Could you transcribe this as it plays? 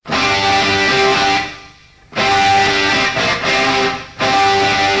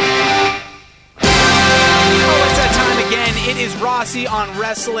Rossi on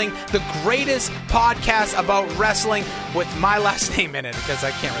Wrestling, the greatest podcast about wrestling with my last name in it, because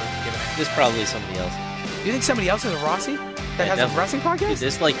I can't really give it a name. There's probably somebody else. You think somebody else is a Rossi that has a wrestling podcast? Dude,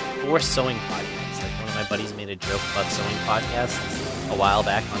 there's like 4 sewing podcasts. Like one of my buddies made a joke about sewing podcasts a while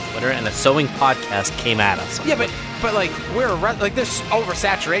back on Twitter, and a sewing podcast came at us. Yeah, but like there's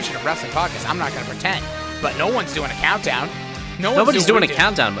oversaturation of wrestling podcasts. I'm not going to pretend, but no one's doing a countdown. Nobody's doing a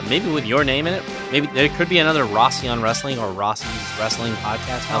countdown, but maybe with your name in it, maybe there could be another Rossi on Wrestling or Rossi's Wrestling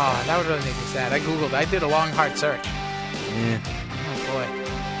podcast. Oh, that would really make me sad. I did a long, hard search. Yeah. Oh boy.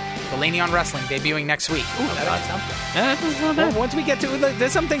 Delaney on Wrestling debuting next week. Ooh, that's something. Yeah, that's not bad. Well, once we get to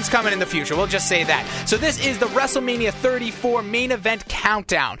there's some things coming in the future. We'll just say that. So this is the WrestleMania 34 main event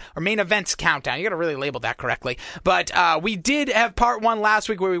countdown, or main events countdown. You got to really label that correctly. But we did have part 1 last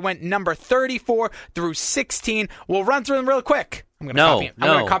week where we went number 34 through 16. We'll run through them real quick. I'm going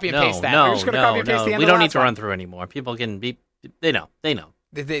to copy and paste that. We're just going to copy and paste the end we of the don't need last to one. run through anymore. People can be. They know.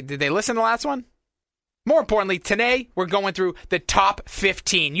 Did they listen to the last one? More importantly, today we're going through the top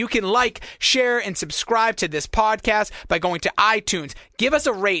 15. You can like, share, and subscribe to this podcast by going to iTunes. Give us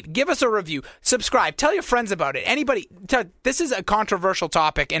a rate, give us a review, subscribe, tell your friends about it. This is a controversial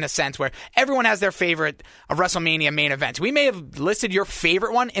topic in a sense where everyone has their favorite WrestleMania main events. We may have listed your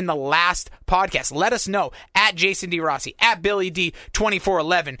favorite one in the last podcast. Let us know at Jason D. Rossi, at Billy D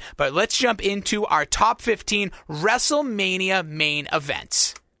 2411. But let's jump into our top 15 WrestleMania main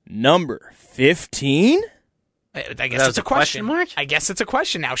events. Number 15? I guess it's a question mark. I guess it's a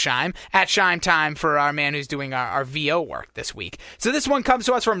question now, Shime. At Shime Time for our man who's doing our VO work this week. So this one comes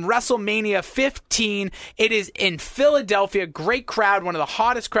to us from WrestleMania 15. It is in Philadelphia. Great crowd, one of the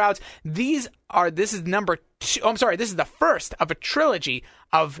hottest crowds. This is number 2. Oh, I'm sorry. This is the first of a trilogy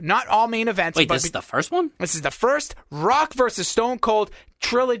of not all main events. Wait, this is the first one? This is the first Rock versus Stone Cold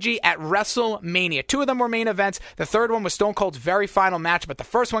trilogy at WrestleMania. 2 of them were main events. The third one was Stone Cold's very final match, but the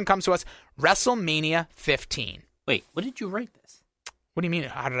first one comes to us, WrestleMania 15. Wait, what did you rate this? What do you mean?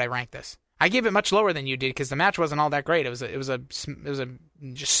 How did I rank this? I gave it much lower than you did because the match wasn't all that great. It was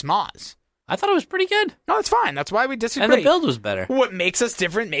just schmoz. I thought it was pretty good. No, it's fine. That's why we disagree. And the build was better. What makes us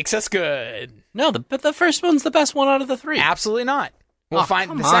different makes us good. No, the first one's the best one out of the 3. Absolutely not. We'll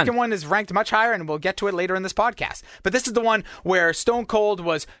find the second one is ranked much higher, and we'll get to it later in this podcast. But this is the one where Stone Cold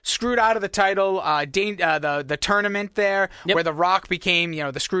was screwed out of the title, the tournament there, where The Rock became,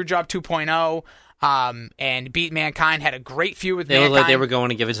 the Screwjob 2.0, and beat Mankind. Had a great feud with Mankind. Looked like they were going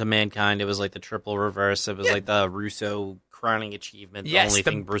to give it to Mankind. It was like the triple reverse. It was like the Russo crowning achievement. The only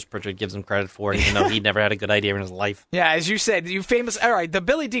thing Bruce Pritchard gives him credit for, even though he never had a good idea in his life. Yeah, as you said, all right, the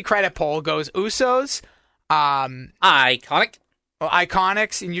Billy D credit poll goes Usos, Iconic. Well,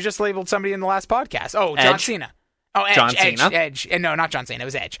 Iconics, and you just labeled somebody in the last podcast. Oh, John Cena. Oh, Edge. No, not John Cena. It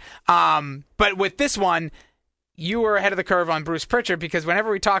was Edge. But with this one, you were ahead of the curve on Bruce Pritchard because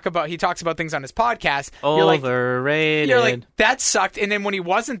whenever he talks about things on his podcast, overrated. You're like, that sucked. And then when he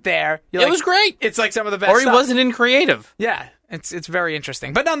wasn't there, it was great. It's like some of the best. Or he wasn't in creative. Yeah. It's very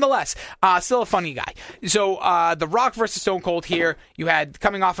interesting. But nonetheless, still a funny guy. So, The Rock versus Stone Cold here, you had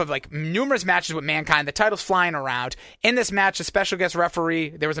coming off of like numerous matches with Mankind, the title's flying around. In this match, a special guest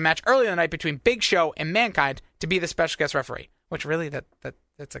referee, there was a match earlier in the night between Big Show and Mankind to be the special guest referee, which really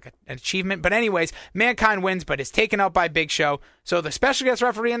that's like an achievement. But anyways, Mankind wins, but is taken out by Big Show. So the special guest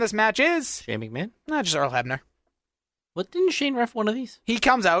referee in this match is Shane McMahon? No, just Earl Hebner. What, didn't Shane ref one of these? He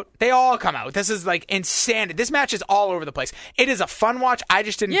comes out. They all come out. This is like insanity. This match is all over the place. It is a fun watch. I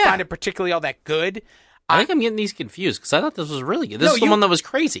just didn't find it particularly all that good. I think I'm getting these confused because I thought this was really good. This is the one that was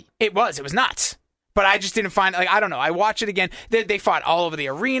crazy. It was nuts. But I just didn't find, I don't know. I watched it again. They fought all over the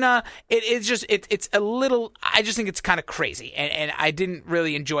arena. It's a little, I just think it's kind of crazy. And I didn't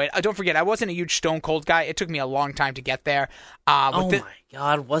really enjoy it. Don't forget, I wasn't a huge Stone Cold guy. It took me a long time to get there. My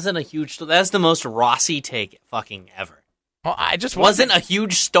God. Wasn't a huge, that's the most Rossi take fucking ever. Well, I just wasn't a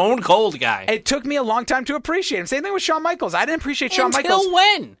huge Stone Cold guy. It took me a long time to appreciate him. Same thing with Shawn Michaels. I didn't appreciate Shawn Michaels. Until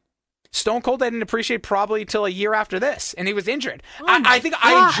when? Stone Cold I didn't appreciate probably till a year after this, and he was injured. Oh I think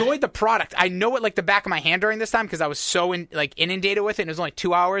I enjoyed the product. I know it like the back of my hand during this time because I was so inundated with it, and it was only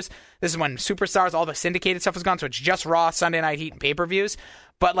 2 hours. This is when Superstars, all the syndicated stuff was gone, so it's just Raw, Sunday Night Heat, and pay-per-views.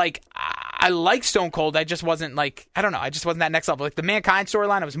 But I like Stone Cold. I just wasn't I don't know. I just wasn't that next level. Like the Mankind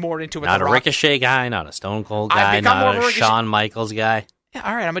storyline, I was more into it. Not a Ricochet guy, not a Stone Cold guy, not a Shawn Michaels guy. Yeah,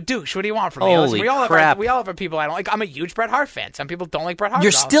 all right, I'm a douche. What do you want from me? Holy crap. We all have our people I don't like. I'm a huge Bret Hart fan. Some people don't like Bret Hart.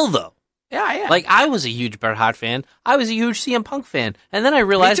 You're still, though. Yeah, I am. Like, I was a huge Bret Hart fan. I was a huge CM Punk fan. And then I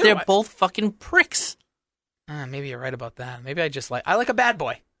realized they're both fucking pricks. Maybe you're right about that. Maybe I like a bad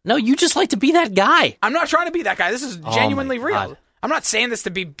boy. No, you just like to be that guy. I'm not trying to be that guy. This is genuinely real. I'm not saying this to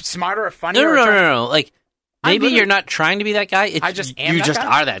be smarter or funnier. No. Like, Maybe you're not trying to be that guy. I just am. You that just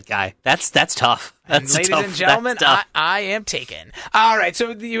guy. Are that guy. That's tough. That's ladies tough. and gentlemen, I am taken. All right,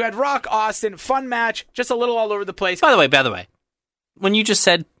 so you had Rock Austin, fun match, just a little all over the place. By the way, when you just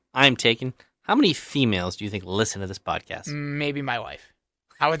said I'm taken, how many females do you think listen to this podcast? Maybe my wife.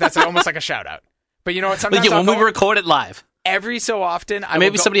 That's almost like a shout out. But you know what? Sometimes when we record it live, every so often,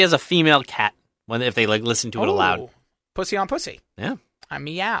 maybe somebody has a female cat if they listen to it aloud. Pussy on pussy. Yeah, I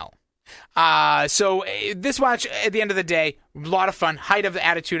meow. So this match, at the end of the day, a lot of fun. Height of the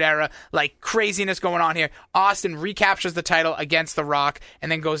Attitude Era, like craziness going on here. Austin recaptures the title against The Rock,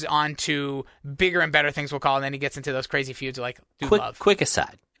 and then goes on to bigger and better things, we'll call it. And then he gets into those crazy feuds like love. Quick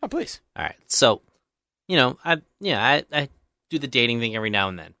aside. Oh, please. All right. So, I do the dating thing every now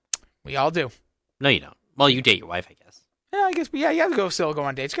and then. We all do. No, you don't. Well, you date your wife, I guess. Yeah, I guess. Yeah, you have to still go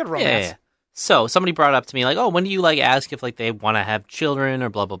on dates. You got to romance. Yeah. So somebody brought up to me like, "Oh, when do you ask if they want to have children or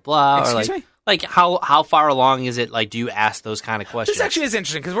blah blah blah?" Excuse or me? Like how far along is it? Do you ask those kind of questions? This actually is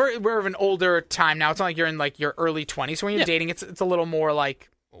interesting because we're of an older time now. It's not like you're in your early 20s. So when you're dating, it's a little more like,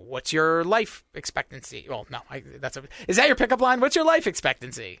 what's your life expectancy? Well, no, is that your pickup line? What's your life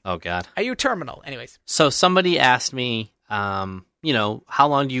expectancy? Oh God, are you terminal? Anyways, so somebody asked me, how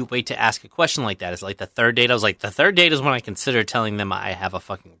long do you wait to ask a question like that? Is it the third date? I was like, the third date is when I consider telling them I have a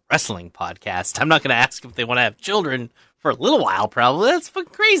fucking wrestling podcast. I'm not going to ask if they want to have children for a little while, probably. That's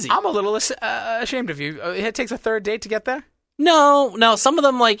fucking crazy. I'm a little ashamed of you. It takes a third date to get there? No. Some of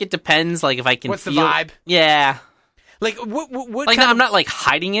them, it depends. If I can What's the vibe? Yeah. What I'm not,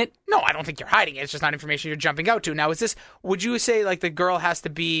 hiding it. No, I don't think you're hiding it. It's just not information you're jumping out to. Now, would you say, the girl has to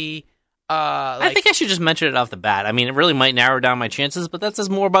be... I think I should just mention it off the bat. I mean, it really might narrow down my chances, but that says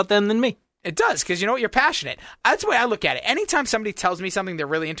more about them than me. It does, because you know what? You're passionate. That's the way I look at it. Anytime somebody tells me something they're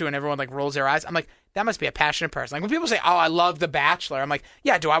really into and everyone rolls their eyes, I'm like, that must be a passionate person. When people say, oh, I love The Bachelor, I'm like,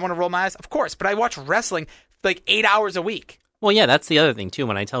 yeah, do I want to roll my eyes? Of course, but I watch wrestling 8 hours a week. Well, yeah, that's the other thing, too.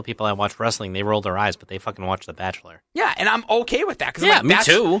 When I tell people I watch wrestling, they roll their eyes, but they fucking watch The Bachelor. Yeah, and I'm okay with that. Yeah, me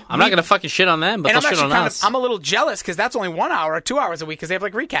too. I'm not going to fucking shit on them, but they'll shit on us. I'm a little jealous because that's only 1 hour or 2 hours a week because they have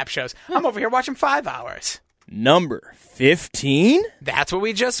recap shows. I'm over here watching 5 hours. Number 15? That's what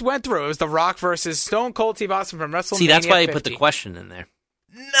we just went through. It was The Rock versus Stone Cold Steve Austin from WrestleMania. See, that's why 50. I put the question in there.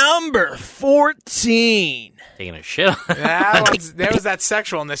 Number 14. Taking a shit on there was that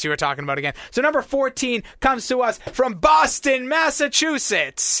sexualness you were talking about again. So number 14 comes to us from Boston,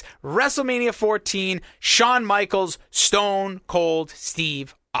 Massachusetts. WrestleMania 14, Shawn Michaels, Stone Cold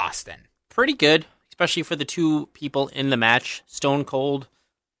Steve Austin. Pretty good, especially for the two people in the match. Stone Cold,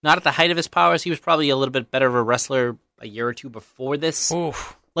 not at the height of his powers. He was probably a little bit better of a wrestler a year or two before this.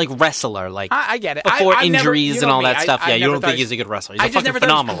 Oof. Wrestler, I get it. Before I injuries never, and all that me. stuff. I You don't think he's a good wrestler. He's a fucking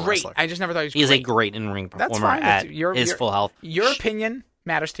phenomenal wrestler. I just never thought he was great. He's a great in-ring performer at his full health. Your opinion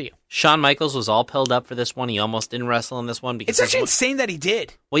matters to you. Shawn Michaels was all pilled up for this one. He almost didn't wrestle in this one. Because it's actually insane that he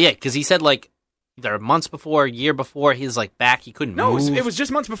did. Well, yeah, because he said, either months before, a year before, he's back. He couldn't move. No, it was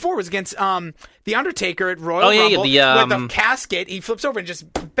just months before. It was against The Undertaker at Royal Rumble with the casket. He flips over and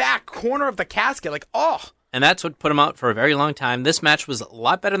just back corner of the casket. And that's what put him out for a very long time. This match was a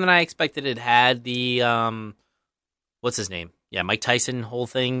lot better than I expected. It had the, what's his name? Yeah, Mike Tyson whole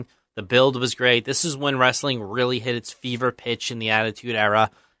thing. The build was great. This is when wrestling really hit its fever pitch in the Attitude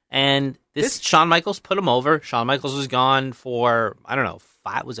Era. And this Shawn Michaels put him over. Shawn Michaels was gone for, I don't know,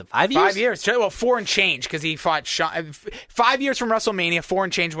 5 years? 5 years. Well, 4 and change because he fought 5 years from WrestleMania, 4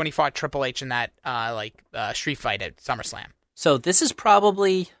 and change when he fought Triple H in that street fight at SummerSlam. So this is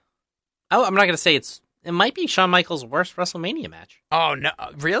probably, I'm not going to say it might be Shawn Michaels' worst WrestleMania match. Oh, no.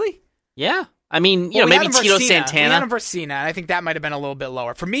 Really? Yeah. I mean, maybe Tito Santana. We had him versus Cena, and I think that might have been a little bit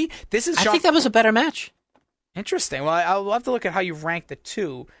lower. For me, I think that was a better match. Interesting. Well, I'll have to look at how you ranked the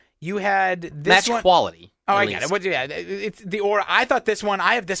two. You had this match quality. Oh, I get it. It's the order. I thought this one,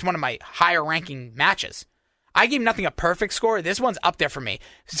 I have this one of my higher ranking matches. I gave nothing a perfect score. This one's up there for me.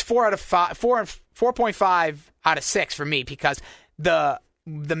 It's 4.5 out of 6 for me because the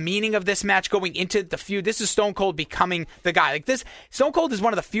meaning of this match going into the feud, this is Stone Cold becoming the guy. Stone Cold is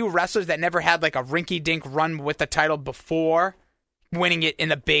one of the few wrestlers that never had a rinky-dink run with the title before winning it in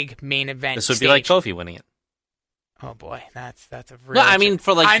the big main event. This would be like Kofi winning it. Oh boy, that's a real. No, I mean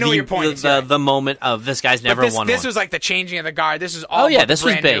for I know your point. The moment of this guy's never won. This was the changing of the guard. This is all. Oh yeah, this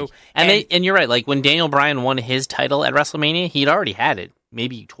was big. New. And you're right. When Daniel Bryan won his title at WrestleMania, he'd already had it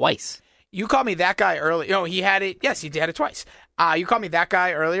maybe twice. You called me that guy earlier. No, he had it. Yes, he had it twice. You called me that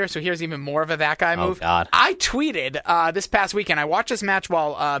guy earlier, so here's even more of a that guy move. Oh, God. I tweeted this past weekend. I watched this match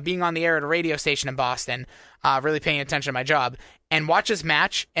while being on the air at a radio station in Boston, really paying attention to my job, and watched this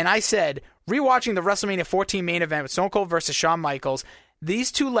match, and I said, rewatching the WrestleMania 14 main event with Stone Cold versus Shawn Michaels,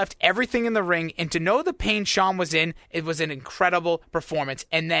 These two left everything in the ring, and to know the pain Shawn was in, it was an incredible performance.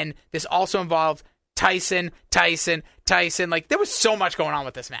 And then this also involved Tyson. Like, there was so much going on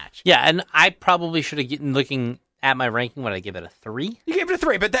with this match. Yeah, and I probably should have gotten looking at my ranking. Would I give it a 3? You gave it a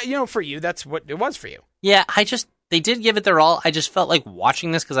 3, but that, for you, that's what it was for you. Yeah, they did give it their all. I just felt like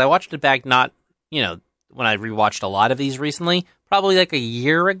watching this, because I watched it back not, when I rewatched a lot of these recently, probably like a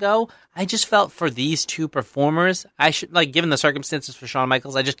year ago. I just felt for these two performers, given the circumstances for Shawn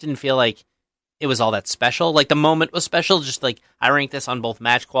Michaels, I just didn't feel like it was all that special. Like, the moment was special, just like I ranked this on both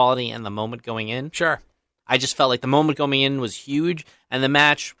match quality and the moment going in. Sure. I just felt like the moment going in was huge, and the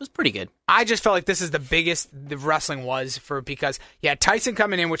match was pretty good. I just felt like this is the biggest the wrestling was because, Tyson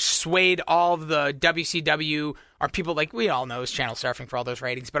coming in, which swayed all of the WCW, or people like, we all know is channel surfing for all those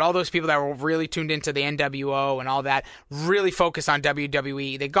ratings, but all those people that were really tuned into the NWO and all that, really focused on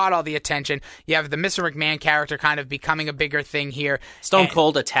WWE. They got all the attention. You have the Mr. McMahon character kind of becoming a bigger thing here. Stone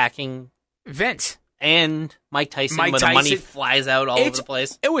Cold attacking Vince. And Mike Tyson, where the money flies out all over the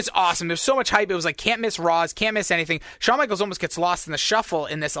place. It was awesome. There's so much hype. It was like, can't miss Raws, can't miss anything. Shawn Michaels almost gets lost in the shuffle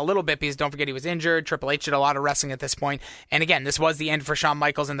in this a little bit, because don't forget he was injured. Triple H did a lot of wrestling at this point. And again, this was the end for Shawn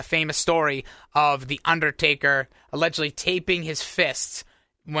Michaels, and the famous story of The Undertaker allegedly taping his fists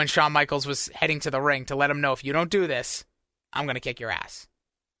when Shawn Michaels was heading to the ring to let him know, if you don't do this, I'm going to kick your ass.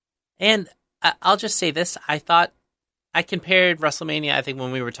 And I'll just say this. I compared WrestleMania, I think,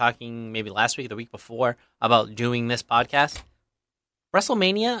 when we were talking maybe last week or the week before about doing this podcast.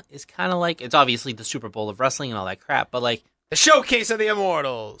 WrestleMania is kind of like, it's obviously the Super Bowl of wrestling and all that crap, but like... the showcase of the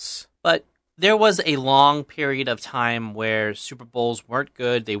Immortals. But there was a long period of time where Super Bowls weren't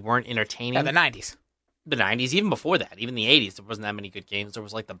good, they weren't entertaining. Yeah, the 90s. The 90s, even before that, even the 80s, there wasn't that many good games. There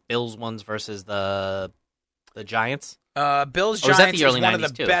was like the Bills ones versus the Giants. Bills Giants was one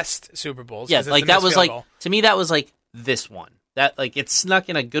of the best Super Bowls. Yeah, like that was like, to me that was like this one. That, like, it snuck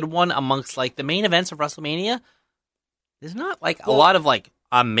in a good one amongst, like, the main events of WrestleMania. There's not, like, a lot of, like,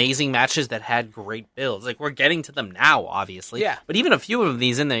 amazing matches that had great builds. Like, we're getting to them now, obviously. Yeah. But even a few of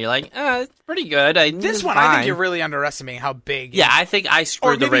these in there, you're like, it's pretty good. This one, I think you're really underestimating how big. Yeah, I think I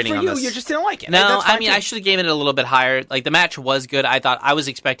screwed the rating on this. Or maybe for you just didn't like it. No, I mean, I should have given it a little bit higher. Like, the match was good. I was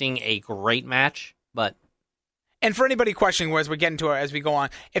expecting a great match, but... And for anybody questioning, as we get into it, as we go on,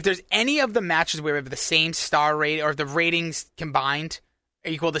 if there's any of the matches where we have the same star rate, or if the ratings combined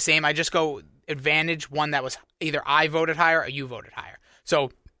equal the same, I just go advantage one that was either I voted higher or you voted higher.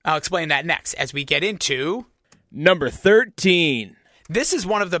 So I'll explain that next as we get into... number 13. This is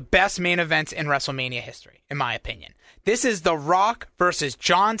one of the best main events in WrestleMania history, in my opinion. This is The Rock versus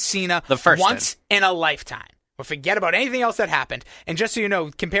John Cena, the first once in a lifetime. We'll forget about anything else that happened. And just so you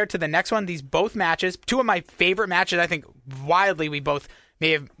know, compared to the next one, these both matches, two of my favorite matches, I think wildly we both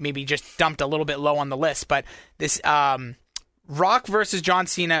may have maybe just dumped a little bit low on the list. But this Rock versus John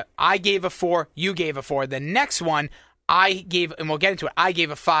Cena, I gave a 4, you gave a 4. The next one, I gave, and we'll get into it, I gave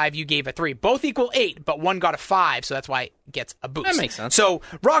a 5, you gave a 3. Both equal 8, but one got a 5, so that's why it gets a boost. That makes sense. So,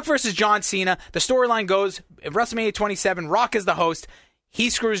 Rock versus John Cena, the storyline goes, WrestleMania 27, Rock is the host. He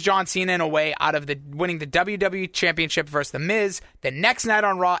screws John Cena in a way out of winning the WWE Championship versus The Miz. The next night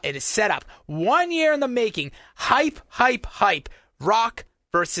on Raw, it is set up. 1 year in the making. Hype. Rock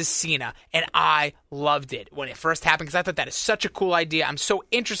versus Cena. And I loved it when it first happened, because I thought that is such a cool idea. I'm so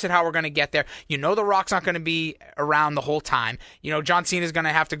interested how we're going to get there. You know The Rock's not going to be around the whole time. You know John Cena's going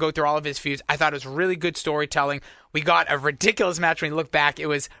to have to go through all of his feuds. I thought it was really good storytelling. We got a ridiculous match when you look back. It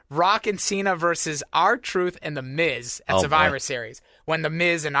was Rock and Cena versus R-Truth and The Miz at Survivor Series. When The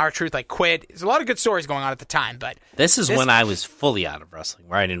Miz and R-Truth quit. There's a lot of good stories going on at the time, but... This is when I was fully out of wrestling,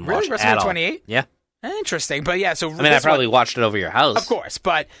 where I didn't watch it at all. WrestleMania 28? Yeah. Interesting, but yeah, so... I mean, I probably watched it over your house. Of course,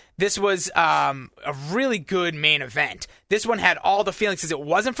 but this was a really good main event. This one had all the feelings, because it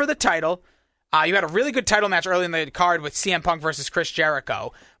wasn't for the title. You had a really good title match early in the card with CM Punk versus Chris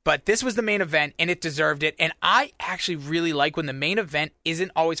Jericho, but this was the main event, and it deserved it. And I actually really like when the main event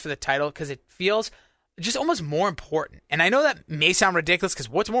isn't always for the title, because it feels just almost more important. And I know that may sound ridiculous, because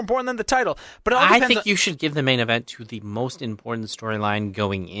what's more important than the title? But it all depends. I think you should give the main event to the most important storyline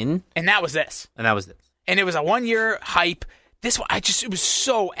going in. And that was this. And it was a 1 year hype. This one, it was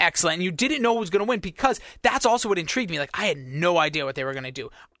so excellent. And you didn't know who was going to win, because that's also what intrigued me. Like, I had no idea what they were going to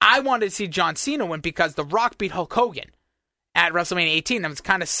do. I wanted to see John Cena win because The Rock beat Hulk Hogan at WrestleMania 18. That was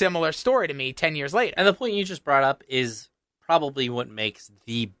kind of similar story to me 10 years later. And the point you just brought up is probably what makes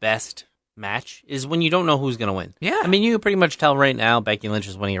the best match, is when you don't know who's going to win. Yeah. I mean, you can pretty much tell right now Becky Lynch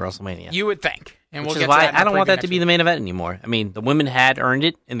is winning at WrestleMania. You would think. And Which we'll is get why to that I don't want that to next be the main event anymore. I mean, the women had earned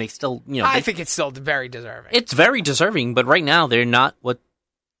it, and they still, I think it's still very deserving. It's very deserving, but right now they're not what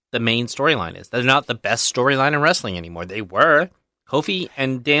the main storyline is. They're not the best storyline in wrestling anymore. They were a Kofi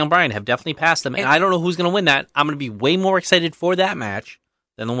and Daniel Bryan have definitely passed them, and I don't know who's going to win that. I'm going to be way more excited for that match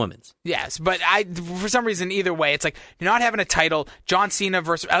than the women's. Yes, but for some reason, either way, it's like you're not having a title. John Cena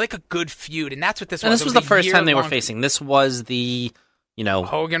versus, I like a good feud, and that's what this was. And this was the first time they were facing. This was the,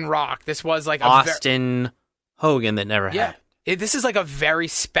 Hogan Rock. This was like Austin Hogan that never happened. This is like a very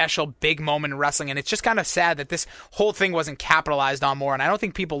special big moment in wrestling, and it's just kind of sad that this whole thing wasn't capitalized on more, and I don't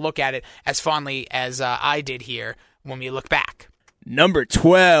think people look at it as fondly as I did here when we look back. Number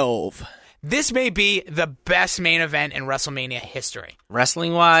 12. This may be the best main event in WrestleMania history.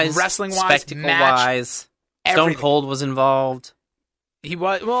 Wrestling-wise, spectacle-wise, Stone Cold was involved. He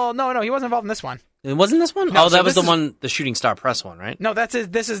was, well, no, he wasn't involved in this one. It wasn't this one? No, that was the one, the Shooting Star Press one, right? No, this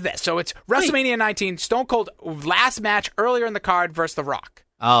is this. So it's WrestleMania 19, Stone Cold last match earlier in the card versus The Rock.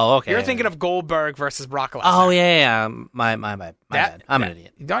 Oh, okay. You're thinking of Goldberg versus Brock Lesnar. Oh, yeah. My bad. I'm an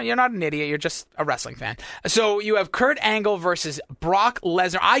idiot. You're not an idiot. You're just a wrestling fan. So you have Kurt Angle versus Brock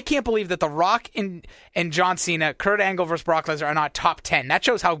Lesnar. I can't believe that The Rock and John Cena, Kurt Angle versus Brock Lesnar are not top 10. That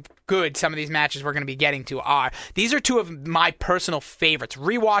shows how good some of these matches we're going to be getting to are. These are two of my personal favorites.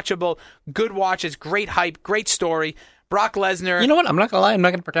 Rewatchable, good watches, great hype, great story. Brock Lesnar. You know what? I'm not going to lie. I'm not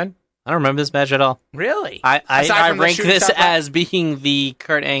going to pretend. I don't remember this match at all. Really? I rank this as being the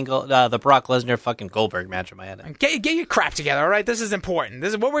Kurt Angle, the Brock Lesnar fucking Goldberg match in my head. Get your crap together, all right? This is important. This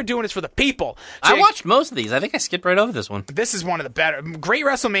is what we're doing is for the people. So I watched most of these. I think I skipped right over this one. This is one of the better. Great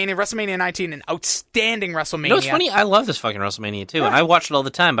WrestleMania 19, an outstanding WrestleMania. You know what's funny? I love this fucking WrestleMania too, and I watch it all the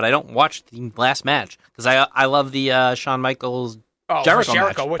time, but I don't watch the last match because I love the Shawn Michaels Jericho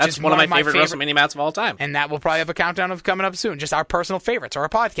match. Which That's is one of my favorite WrestleMania matches of all time. And that will probably have a countdown of coming up soon, just our personal favorites or a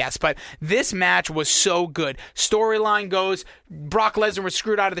podcast. But this match was so good. Storyline goes, Brock Lesnar was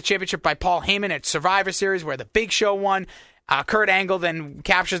screwed out of the championship by Paul Heyman at Survivor Series where the Big Show won. Kurt Angle then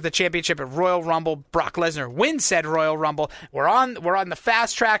captures the championship at Royal Rumble. Brock Lesnar wins said Royal Rumble. We're on the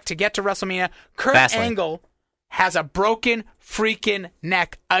fast track to get to WrestleMania. Kurt Angle has a broken freaking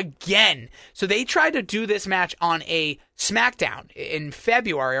neck again. So they tried to do this match on a SmackDown in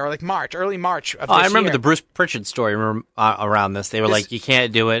February or like March, early March of this year. I remember the Bruce Pritchard story around this. They were like, you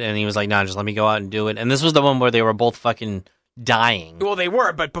can't do it. And he was like, no, just let me go out and do it. And this was the one where they were both fucking dying. Well, they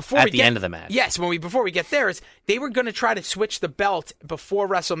were, but before at the end of the match. Yes, before we get there, is they were going to try to switch the belt before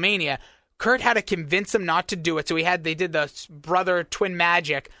WrestleMania. Kurt had to convince him not to do it. So they did the brother twin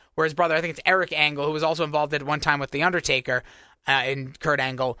magic, where his brother, I think it's Eric Angle, who was also involved at one time with The Undertaker, and Kurt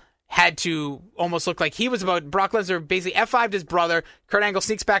Angle, had to almost look like he was about Brock Lesnar basically F5'd his brother. Kurt Angle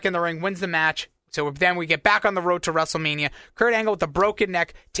sneaks back in the ring, wins the match. So then we get back on the road to WrestleMania. Kurt Angle with a broken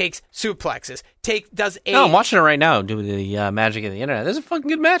neck takes suplexes. No, I'm watching it right now, doing the magic of the internet. This is a fucking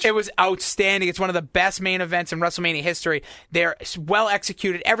good match. It was outstanding. It's one of the best main events in WrestleMania history. They're well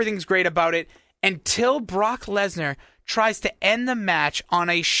executed. Everything's great about it. Until Brock Lesnar tries to end the match on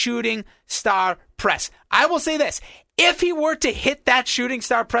a shooting star press. I will say this. If he were to hit that shooting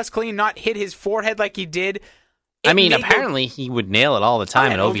star press clean, not hit his forehead like he did... apparently he would nail it all the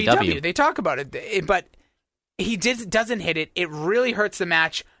time in OVW. They talk about it, but he doesn't hit it. It really hurts the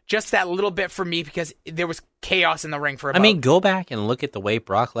match just that little bit for me because there was chaos in the ring for about... go back and look at the way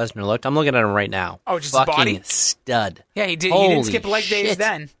Brock Lesnar looked. I'm looking at him right now. Oh, just fucking his body? Stud. Yeah, he did. Holy he didn't skip leg days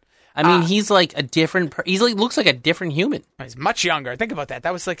then. He's like a different... looks like a different human. He's much younger. Think about that.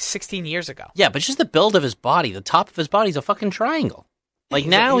 That was like 16 years ago. Yeah, but just the build of his body. The top of his body is a fucking triangle. Like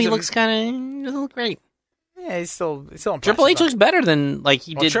now he looks kind of... He doesn't look great. Yeah, he's still impressive. Triple H looks better than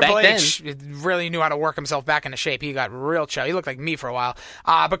he did Triple back H then. really knew how to work himself back into shape. He got real chubby. He looked like me for a while.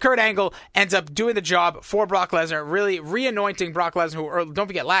 But Kurt Angle ends up doing the job for Brock Lesnar, really re-anointing Brock Lesnar, who, don't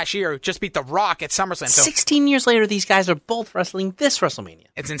forget, last year just beat The Rock at SummerSlam. So 16 years later, these guys are both wrestling this WrestleMania.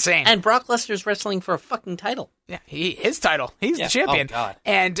 It's insane. And Brock Lesnar's wrestling for a fucking title. Yeah, his title. He's the champion. Oh, God.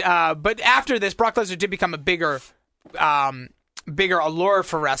 And but after this, Brock Lesnar did become a bigger allure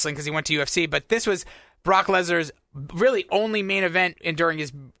for wrestling because he went to UFC. But this was Brock Lesnar's really only main event during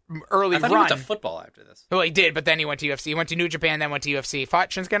his early run. He went to football after this. Well, he did, but then he went to UFC. He went to New Japan, then went to UFC.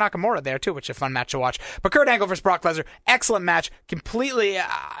 Fought Shinsuke Nakamura there, too, which is a fun match to watch. But Kurt Angle versus Brock Lesnar, excellent match. Completely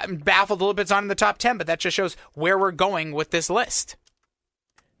baffled a little bit. It's on in the top 10, but that just shows where we're going with this list.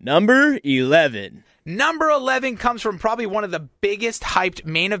 Number 11. Number 11 comes from probably one of the biggest hyped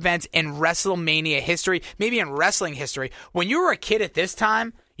main events in WrestleMania history, maybe in wrestling history. When you were a kid at this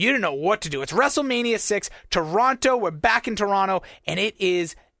time, you didn't know what to do. It's WrestleMania 6, Toronto. We're back in Toronto, and it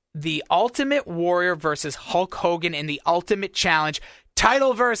is the Ultimate Warrior versus Hulk Hogan in the Ultimate Challenge.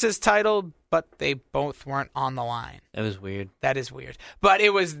 Title versus title, but they both weren't on the line. That was weird. That is weird. But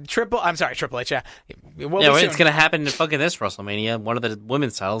it was Triple H. Yeah, It's going to happen in fucking this WrestleMania. One of the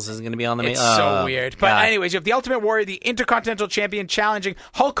women's titles isn't going to be on the main. It's so weird. But anyways, you have the Ultimate Warrior, the Intercontinental Champion, challenging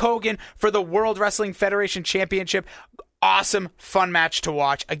Hulk Hogan for the World Wrestling Federation Championship. Awesome, fun match to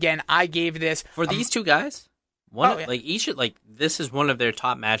watch. Again, I gave this for these two guys. This is one of their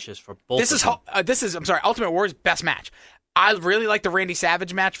top matches for both. This is Ultimate Warrior's best match. I really liked the Randy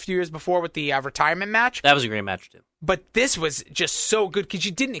Savage match a few years before with the retirement match. That was a great match too. But this was just so good because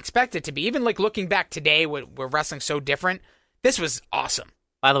you didn't expect it to be. Even like looking back today, where wrestling's so different, this was awesome.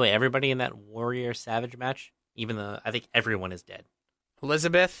 By the way, everybody in that Warrior Savage match, I think everyone is dead.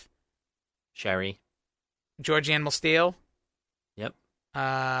 Elizabeth, Sherry, Georgie Animal Steel. Yep.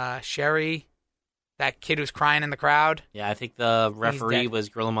 Sherry, that kid who's crying in the crowd. Yeah, I think the referee was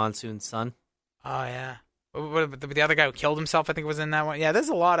Gorilla Monsoon's son. Oh yeah. The other guy who killed himself, I think, was in that one. Yeah, there's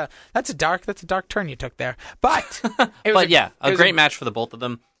a lot of that's a dark turn you took there. But a great match for the both of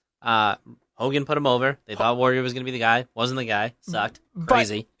them. Hogan put him over. They thought Warrior was going to be the guy. Wasn't the guy. Sucked.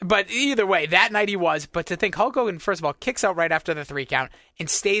 Crazy. But either way, that night he was. But to think Hulk Hogan, first of all, kicks out right after the 3 count and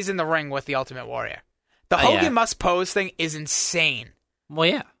stays in the ring with the Ultimate Warrior. The Hogan must pose thing is insane. Well,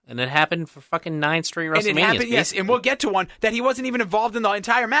 yeah. And it happened for fucking 9 straight WrestleManias. And it happened, yes. And we'll get to one that he wasn't even involved in the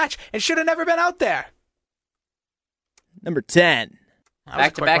entire match and should have never been out there. Number 10.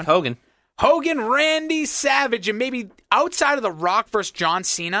 Back-to-back Hogan. Hogan, Randy Savage, and maybe outside of The Rock versus John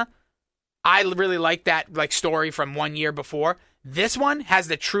Cena, I really like that story from 1 year before. This one has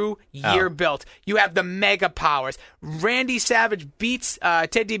the true year built. You have the mega powers. Randy Savage beats Ted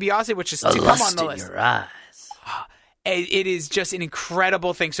DiBiase, which is to come on the list. Your eyes. It is just an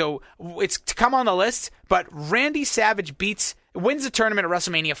incredible thing. So it's to come on the list, but Randy Savage wins the tournament at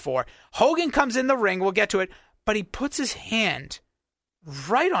WrestleMania 4. Hogan comes in the ring. We'll get to it. But he puts his hand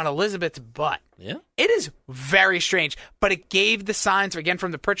right on Elizabeth's butt. Yeah. It is very strange, but it gave the signs, again,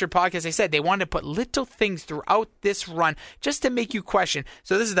 from the Pritchard podcast. They said they wanted to put little things throughout this run just to make you question.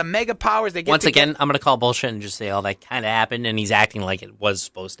 So this is the mega powers. They get Once again, I'm going to call bullshit and just say, that kind of happened, and he's acting like it was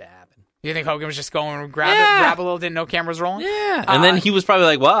supposed to happen. You think Hogan was just going and grab a little, didn't know cameras rolling? Yeah. And then he was probably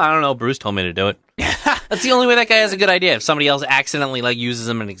like, well, I don't know, Bruce told me to do it. That's the only way that guy has a good idea, if somebody else accidentally uses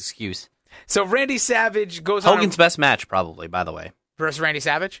him as an excuse. So Randy Savage goes Hogan's best match, probably, by the way. Versus Randy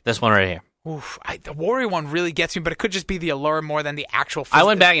Savage? This one right here. Oof, the Warrior one really gets me, but it could just be the allure more than the actual I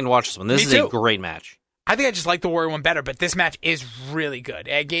went back and watched this one. This is a great match. I think I just like the Warrior one better, but this match is really good.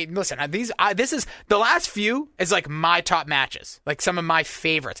 Listen, this is the last few is like my top matches, like some of my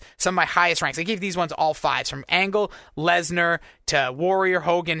favorites, some of my highest ranks. I gave these ones all 5s, from Angle, Lesnar to Warrior,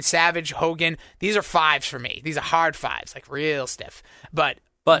 Hogan, Savage, Hogan. These are 5s for me. These are hard 5s, like real stiff. But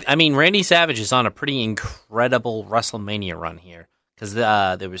I mean, Randy Savage is on a pretty incredible WrestleMania run here. Because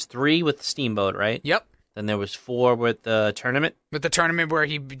there was 3 with the Steamboat, right? Yep. Then there was 4 with the tournament. With the tournament where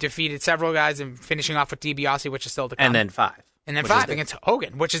he defeated several guys and finishing off with DiBiase, which is still to come. And then 5. And then 5 against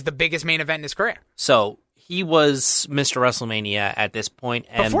Hogan, which is the biggest main event in his career. So he was Mr. WrestleMania at this point.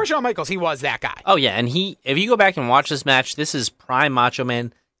 And before Shawn Michaels, he was that guy. Oh, yeah. And if you go back and watch this match, this is prime Macho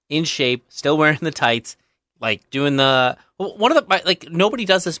Man, in shape, still wearing the tights, doing nobody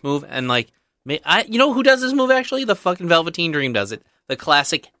does this move. And you know who does this move actually? The fucking Velveteen Dream does it. The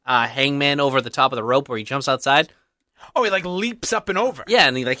classic hangman over the top of the rope where he jumps outside. Oh, he leaps up and over. Yeah,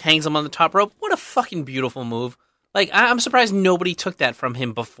 and he hangs him on the top rope. What a fucking beautiful move. I'm surprised nobody took that from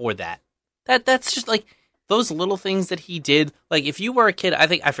him before that. That's just those little things that he did. If you were a kid,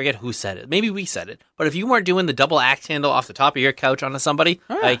 I forget who said it. Maybe we said it. But if you weren't doing the double axe handle off the top of your couch onto somebody,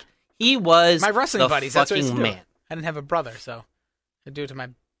 he was my wrestling buddies. That's what I used to do. Man. I didn't have a brother, so I do it to my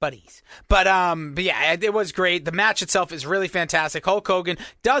buddies. But yeah, it was great. The match itself is really fantastic. Hulk Hogan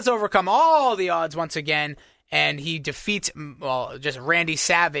does overcome all the odds once again, and he defeats just Randy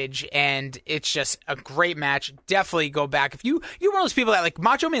Savage, and it's just a great match. Definitely go back. If you're one of those people that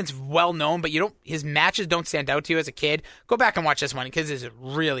Macho Man's well known, but his matches don't stand out to you as a kid, go back and watch this one because it's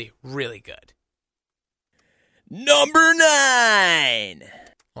really, really good. Number 9. A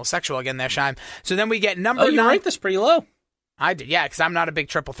little sexual again there, Shime. So then we get number 9. You ranked this pretty low. I did, yeah, because I'm not a big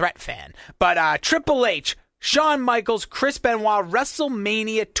Triple Threat fan. But Triple H, Shawn Michaels, Chris Benoit,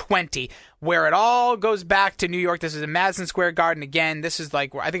 WrestleMania 20, where it all goes back to New York. This is in Madison Square Garden again. This is I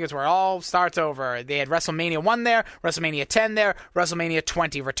think it's where it all starts over. They had WrestleMania 1 there, WrestleMania 10 there, WrestleMania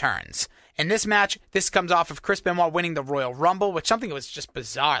 20 returns. And this match, this comes off of Chris Benoit winning the Royal Rumble, which something that was just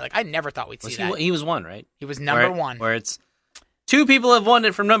bizarre. I never thought we'd see that. He was 1, right? He was number 1. Where it's 2 people have won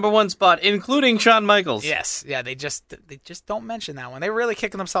it from number 1 spot, including Shawn Michaels. Yes, yeah, they just don't mention that one. They're really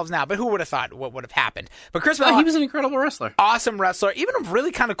kicking themselves now. But who would have thought what would have happened? But Chris Benoit, he was an incredible wrestler. Awesome wrestler, even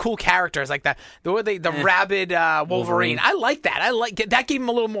really kind of cool characters like that. The rabid Wolverine. I like that. I like that. Gave him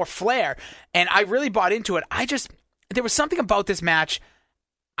a little more flair, and I really bought into it. There was something about this match.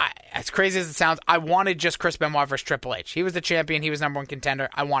 As crazy as it sounds, I wanted just Chris Benoit versus Triple H. He was the champion. He was number 1 contender.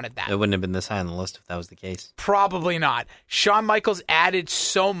 I wanted that. It wouldn't have been this high on the list if that was the case. Probably not. Shawn Michaels added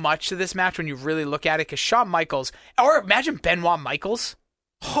so much to this match when you really look at it, because Shawn Michaels, or imagine Benoit Michaels.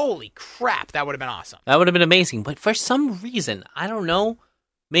 Holy crap, that would have been awesome. That would have been amazing. But for some reason, I don't know,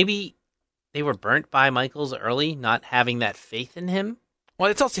 maybe they were burnt by Michaels early, not having that faith in him.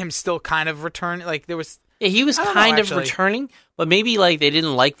 Well, it's also him still kind of returning. Like, there was... Yeah, he was kind of returning, but maybe like they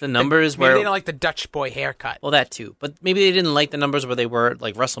didn't like the numbers maybe they didn't like the Dutch boy haircut. Well, that too. But maybe they didn't like the numbers where they were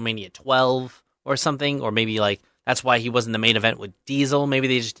like WrestleMania 12 or something, or maybe like that's why he wasn't the main event with Diesel. Maybe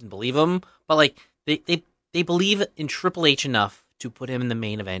they just didn't believe him. But like they believe in Triple H enough to put him in the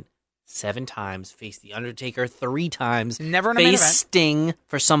main event 7 times, face The Undertaker 3 times, never in a main event. Face Sting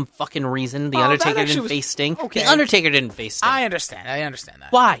for some fucking reason. The Undertaker didn't face Sting. Okay. The Undertaker didn't face Sting. I understand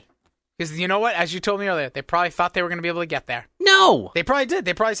that. Why? Because you know what? As you told me earlier, they probably thought they were going to be able to get there. No! They probably did.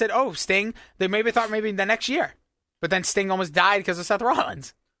 They probably said, oh, Sting. They maybe thought maybe the next year. But then Sting almost died because of Seth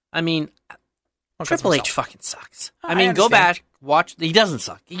Rollins. I mean, Triple H fucking sucks. I understand. Go back, watch. He doesn't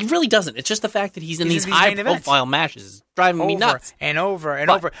suck. He really doesn't. It's just the fact that he's in these high-profile matches is driving me nuts. Over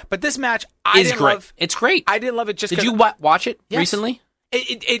and over. But this match, I didn't great. love. It's great. I didn't love it just because... Did you watch it recently?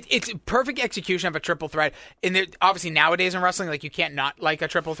 It's perfect execution of a triple threat. And obviously nowadays in wrestling, like you can't not like a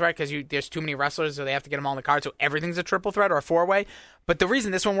triple threat because there's too many wrestlers, so they have to get them all on the card. So everything's a triple threat or a 4-way. But the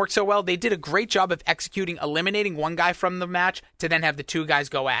reason this one worked so well, they did a great job of executing, eliminating one guy from the match to then have the 2 guys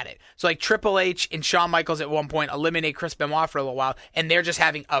go at it. So like Triple H and Shawn Michaels at one point eliminate Chris Benoit for a little while, and they're just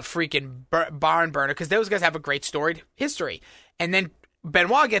having a freaking barn burner because those guys have a great storied history. And then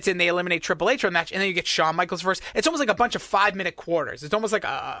Benoit gets in, they eliminate Triple H from the match, and then you get Shawn Michaels first. It's almost like a bunch of 5-minute quarters. It's almost like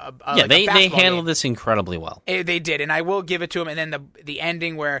they handled this incredibly well. They did, and I will give it to them. And then the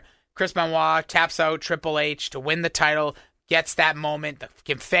ending where Chris Benoit taps out Triple H to win the title, gets that moment, the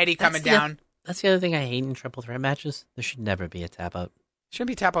confetti coming down. That's the other thing I hate in triple threat matches. There should never be a tap out. Shouldn't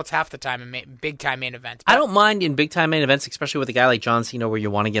be tap outs half the time in big time main events. I don't mind in big time main events, especially with a guy like John Cena, where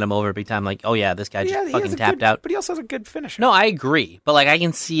you want to get him over big time. Like, oh yeah, this guy just fucking tapped out. But he also has a good finisher. No, I agree, but like I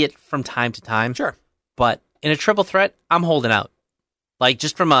can see it from time to time. Sure, but in a triple threat, I'm holding out. Like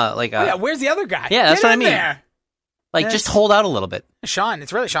just from where's the other guy? Yeah, that's what I mean. There. Like just hold out a little bit.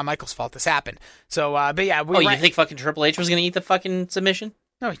 It's really Shawn Michaels' fault this happened. So, but yeah, you think fucking Triple H was gonna eat the fucking submission?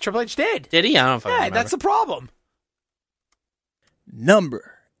 No, Triple H did. Did he? I don't know. Yeah, that's the problem.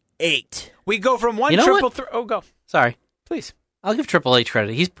 Number 8. We go from one triple threat. Oh, go. Sorry. Please. I'll give Triple H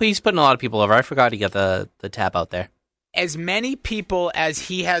credit. He's putting a lot of people over. I forgot he got the tap out there. As many people as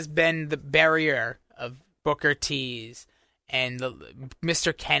he has been the barrier of Booker T's and the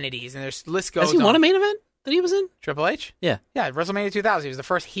Mr. Kennedy's, and there's list goes on. Has he won a main event that he was in? Triple H? Yeah. Yeah, WrestleMania 2000. He was the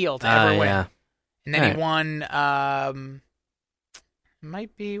first heel to ever win. Yeah. And then he won...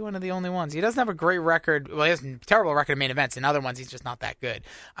 might be one of the only ones. He doesn't have a great record. Well, he has a terrible record in main events. In other ones, he's just not that good.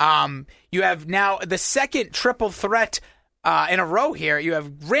 You have now the second triple threat in a row here. You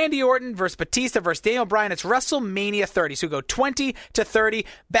have Randy Orton versus Batista versus Daniel Bryan. It's WrestleMania 30. So go 20-30.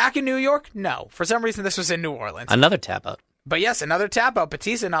 Back in New York? No. For some reason, this was in New Orleans. Another tap out. But yes, another tap out.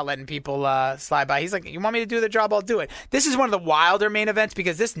 Batista not letting people slide by. He's like, you want me to do the job, I'll do it. This is one of the wilder main events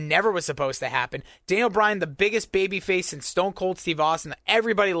because this never was supposed to happen. Daniel Bryan, the biggest babyface since Stone Cold Steve Austin.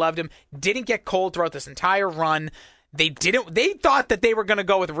 Everybody loved him. Didn't get cold throughout this entire run. They thought that they were going to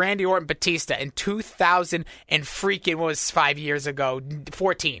go with Randy Orton Batista in 2000 and freaking what was 5 years ago,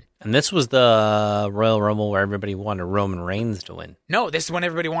 14. And this was the Royal Rumble where everybody wanted Roman Reigns to win. No, this is when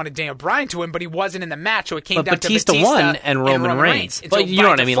everybody wanted Daniel Bryan to win, but he wasn't in the match, so it came down Batista to Batista won and Roman Reigns. But you know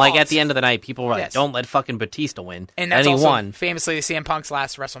what I mean? Like at the end of the night, people were like, don't let fucking Batista win. And that's he also won. Famously the CM Punk's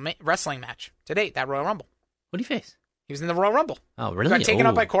last wrestling match to date, that Royal Rumble. What did he face? He was in the Royal Rumble. Oh, really? He got taken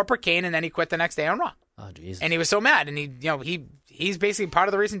out by Corporate Kane, and then he quit the next day on Raw. Oh, Jesus. And he was so mad, and he's basically part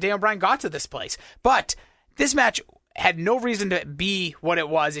of the reason Daniel Bryan got to this place. But this match had no reason to be what it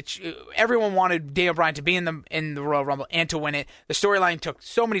was. Everyone wanted Daniel Bryan to be in the Royal Rumble and to win it. The storyline took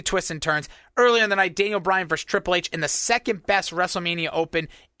so many twists and turns. Earlier in the night, Daniel Bryan versus Triple H in the second best WrestleMania Open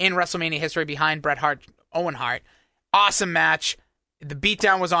in WrestleMania history behind Bret Hart, Owen Hart. Awesome match. The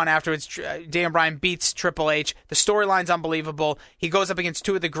beatdown was on afterwards. Daniel Bryan beats Triple H. The storyline's unbelievable. He goes up against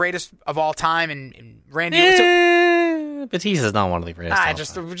 2 of the greatest of all time, and Randy. Batista's not one of the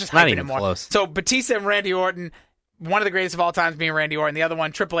greatest. We're just not hyping even him more. close. So Batista and Randy Orton one of the greatest of all time being Randy Orton. The other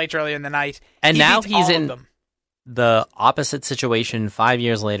one, Triple H earlier in the night. And now beats he's all of in them. the opposite situation 5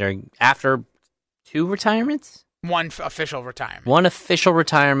 years later after 2 retirements? Official retirement. One official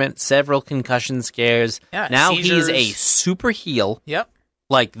retirement, several concussion scares. Yeah, now seizures. he's a super heel. Yep.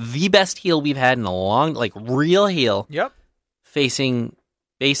 Like the best heel we've had in a long, like real heel, Yep. facing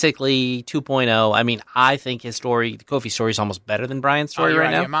basically 2.0. I mean, I think his story, Kofi's story, is almost better than Brian's story you're right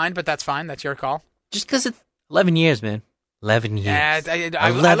out of now. your mind, but that's fine. That's your call. Just because it's 11 years, man. 11 years. Yeah, I'd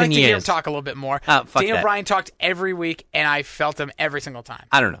 11 like to hear him years. talk a little bit more. Fuck Daniel that. Bryan talked every week, and I felt him every single time.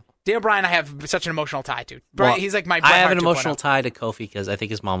 I don't know. Daniel Bryan, I have such an emotional tie to. Brian, Well, he's like my Bret I have Hart an 2.0. emotional tie to Kofi because I think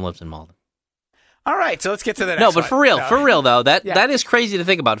his mom lives in Malden. All right, so let's get to the next No, but one. for real though, that Yeah. that is crazy to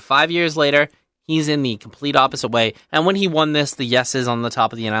think about. 5 years later, he's in the complete opposite way. And when he won this, the yeses on the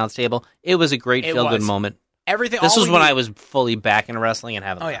top of the announce table, it was a great It feel-good was. moment. Everything. This all was we when need- I was fully back into wrestling and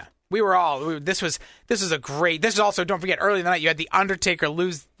having Oh fun. yeah, we were all. This was a great. This is also, don't forget, early in the night you had the Undertaker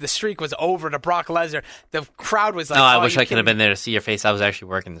lose. The streak was over to Brock Lesnar. The crowd was like, No, I oh, wish you I could have kidding been there to see your face. I was actually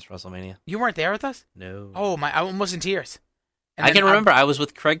working this WrestleMania. me? You weren't there with us. No. Oh my! I almost in tears. And I then can remember I was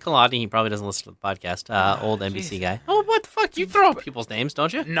with Craig Colati. He probably doesn't listen to the podcast. Old NBC guy. Oh, what the fuck? You throw out people's names,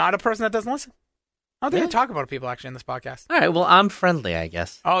 don't you? Not a person that doesn't listen. I don't think Really? we talk about people actually in this podcast. All right, well, I'm friendly, I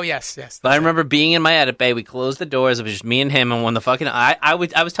guess. Oh yes. But I remember being in my edit bay. We closed the doors. It was just me and him. And when the fucking I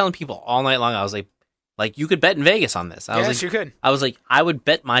was telling people all night long. I was like you could bet in Vegas on this. I was Yes, like, you could. I was like, I would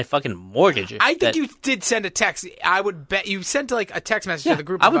bet my fucking mortgage. I think that- you did send a text. I would bet you sent like a text message Yeah, to the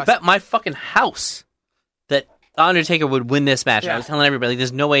group. I of would us. bet my fucking house that The Undertaker would win this match. Yeah. I was telling everybody,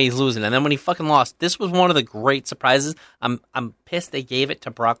 there's no way he's losing. And then when he fucking lost, this was one of the great surprises. I'm pissed they gave it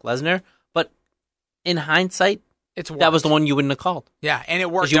to Brock Lesnar, but in hindsight, It's that was the one you wouldn't have called. Yeah, and it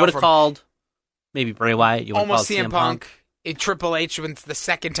worked. Because you out would have for him. called maybe Bray Wyatt. You would have Almost called CM Punk. Triple H when the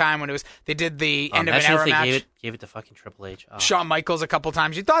second time when they did the end of an Imagine era if they match. gave it to fucking Triple H. Oh. Shawn Michaels a couple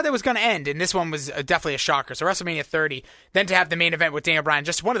times. You thought it was going to end, and this one was definitely a shocker. So WrestleMania 30, then to have the main event with Daniel Bryan,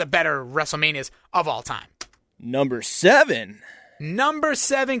 just one of the better WrestleManias of all time. Number 7. Number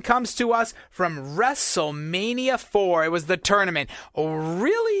 7 comes to us from WrestleMania 4. It was the tournament. A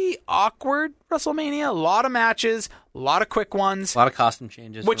really awkward WrestleMania. A lot of matches, a lot of quick ones. A lot of costume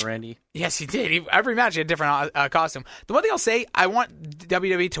changes Which- for Randy. Yes, he did. Every match had a different costume. The one thing I'll say, I want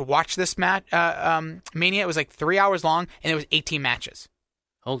WWE to watch this match, Mania. It was like 3 hours long, and it was 18 matches.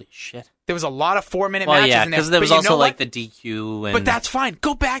 Holy shit. There was a lot of 4-minute Well, matches yeah, in there. because there But was you also know like what? the DQ and But that's fine.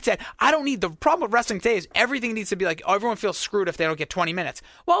 Go back to that. I don't need the problem with wrestling today is everything needs to be like, oh, everyone feels screwed if they don't get 20 minutes.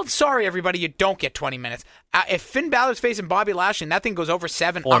 Well, sorry, everybody, you don't get 20 minutes. If Finn Balor's facing Bobby Lashley and that thing goes over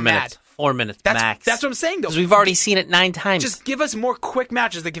 7, 4 I'm minutes. mad. 4 minutes That's, max. that's what I'm saying, though. Because we've already seen it 9 times. Just give us more quick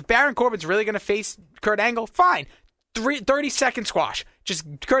matches. Like if Baron Corbin's really going to face Kurt Angle, fine. 30-second squash. Just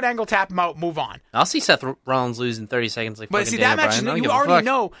Kurt Angle tap him out, move on. I'll see Seth Rollins lose in 30 seconds. Like But fucking see, Daniel that match, Bryan. I don't you give a already fuck.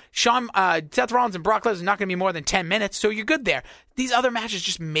 know Seth Rollins and Brock Lesnar are not going to be more than 10 minutes, so you're good there. These other matches,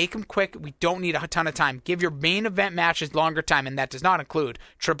 just make them quick. We don't need a ton of time. Give your main event matches longer time, and that does not include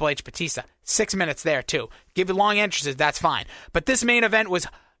Triple H Batista. 6 minutes there, too. Give it long entrances, that's fine. But this main event was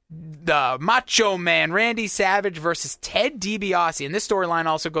the Macho Man, Randy Savage versus Ted DiBiase, and this storyline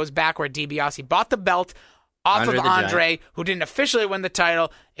also goes back where DiBiase bought the belt off Andre of the Giant. Andre, who didn't officially win the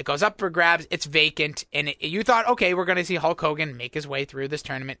title. It goes up for grabs. It's vacant. And you thought, okay, we're going to see Hulk Hogan make his way through this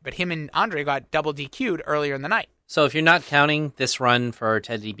tournament. But him and Andre got double DQ'd earlier in the night. So if you're not counting this run for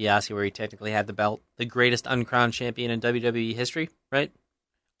Ted DiBiase where he technically had the belt, the greatest uncrowned champion in WWE history, right?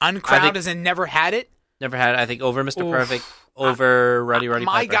 Uncrowned as in never had it. Never had, I think, over Mr. Oof. Perfect, over Roddy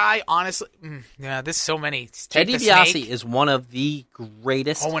My Piper. guy, honestly, there's so many. Ted Jake the DiBiase Snake, is one of the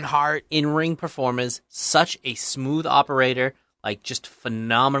greatest Owen Hart. in-ring performers, such a smooth operator, like just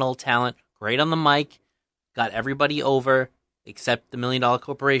phenomenal talent, great on the mic, got everybody over except the $1 Million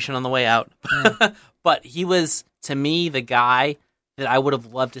Corporation on the way out. But he was, to me, the guy that I would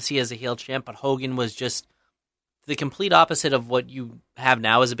have loved to see as a heel champ, but Hogan was just the complete opposite of what you have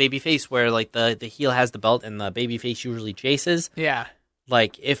now as a babyface, where like the heel has the belt and the babyface usually chases. Yeah.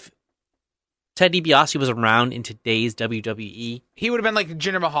 Like if Ted DiBiase was around in today's WWE, He would have been like a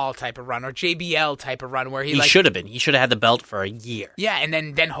Jinder Mahal type of run or JBL type of run where he should have been. He should have had the belt for a year. Yeah, and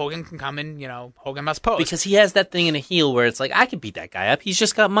then Hogan can come in, Hogan must pose. Because he has that thing in a heel where it's like, I could beat that guy up. He's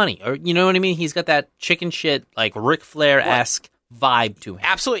just got money. Or, you know what I mean? He's got that chicken shit, like Ric Flair-esque vibe to him.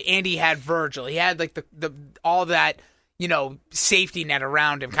 Absolutely, Andy had Virgil. He had like the all that, safety net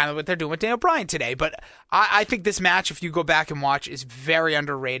around him, kind of what they're doing with Daniel Bryan today. But I think this match, if you go back and watch, is very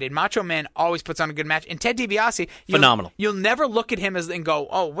underrated. Macho Man always puts on a good match. And Ted DiBiase, phenomenal. You'll never look at him and go,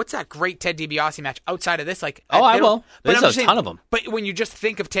 oh, what's that great Ted DiBiase match outside of this? I will. There's a ton of them. But when you just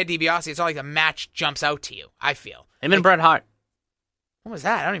think of Ted DiBiase, it's not like the match jumps out to you, I feel. Him and Bret Hart. What was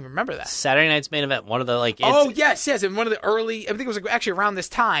that? I don't even remember that. Saturday night's main event. One of the yes. In one of the early, I think it was actually around this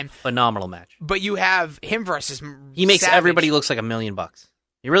time. Phenomenal match. But you have him versus He makes Savage. everybody looks like $1 million.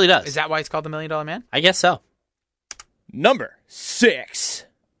 He really does. Is that why it's called the $1 Million Man? I guess so. Number 6.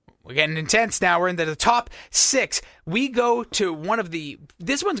 We're getting intense now. We're into the top 6. We go to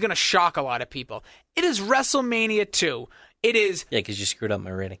this one's going to shock a lot of people. It is WrestleMania 2. It is... Yeah, because you screwed up my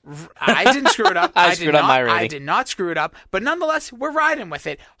rating. I didn't screw it up. I screwed up my rating. I did not screw it up. But nonetheless, we're riding with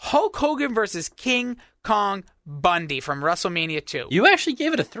it. Hulk Hogan versus King Kong Bundy from WrestleMania 2. You actually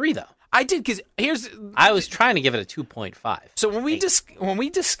gave it a 3, though. I did, because I was trying to give it a 2.5. So when we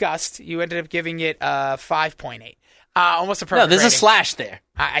discussed, you ended up giving it a 5.8. Almost a perfect No, there's rating. a slash there.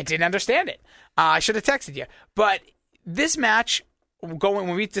 I didn't understand it. I should have texted you. But this match,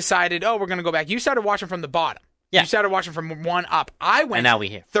 when we decided, we're going to go back, you started watching from the bottom. Yeah. You started watching from 1 up. I went and now we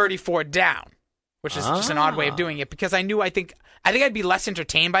hear 34 down, which is just an odd way of doing it, because I think I'd be less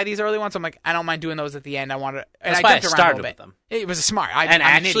entertained by these early ones. I'm like, I don't mind doing those at the end. That's why I started with them. It was a smart. And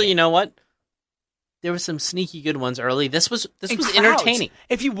actually, you know what? There were some sneaky good ones early. This was entertaining.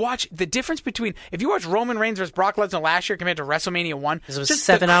 If you watch Roman Reigns versus Brock Lesnar last year compared to WrestleMania 1, this was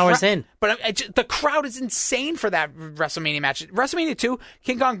 7 hours in. But the crowd is insane for that WrestleMania match. WrestleMania 2,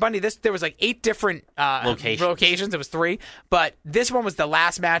 King Kong Bundy, there was 8 different locations. It was 3. But this one was the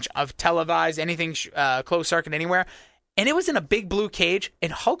last match of televised, anything closed circuit anywhere. And it was in a big blue cage,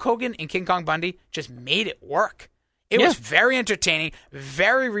 and Hulk Hogan and King Kong Bundy just made it work. It was very entertaining,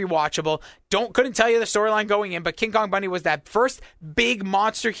 very rewatchable. Couldn't tell you the storyline going in, but King Kong Bundy was that first big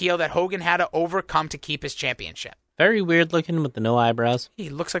monster heel that Hogan had to overcome to keep his championship. Very weird looking with the no eyebrows. He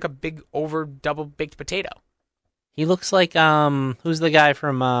looks like a big double baked potato. He looks like who's the guy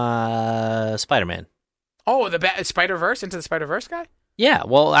from Spider-Man? Oh, the Spider-Verse, Into the Spider-Verse guy? Yeah,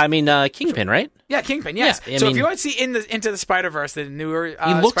 well, I mean Kingpin, right? Yeah, Kingpin. Yes. Yeah, if you want to see Into the Spider-Verse, the newer,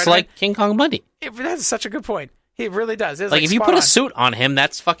 he looks Spider-Man, like King Kong Bundy. That's such a good point. He really does. Like if you put a suit on him,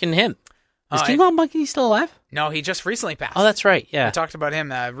 that's fucking him. Is King Kong Bundy still alive? No, he just recently passed. Oh, that's right. Yeah, we talked about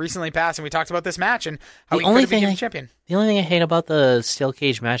him recently passed, and we talked about this match and how he could have become champion. The only thing I hate about the steel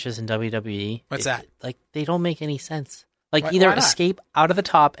cage matches in WWE, what's that? Like they don't make any sense. Like either escape out of the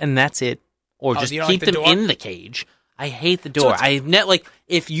top and that's it, or just keep them in the cage. I hate the door.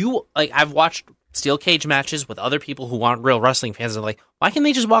 I've watched steel cage matches with other people who aren't real wrestling fans. They're like, why can't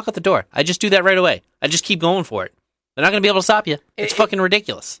they just walk out the door? I just do that right away. I just keep going for it. They're not going to be able to stop you. It's fucking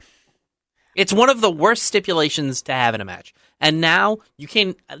ridiculous. It's one of the worst stipulations to have in a match. And now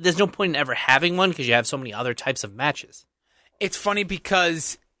there's no point in ever having one because you have so many other types of matches. It's funny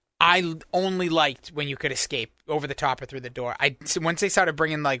because I only liked when you could escape over the top or through the door. Once they started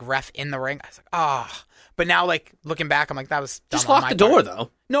bringing ref in the ring, I was like, But now, looking back, I'm like, that was dumb. Just lock the door,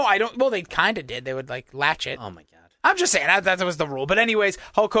 though. No, I don't. Well, they kind of did. They would latch it. Oh my god. I'm just saying that was the rule. But anyways,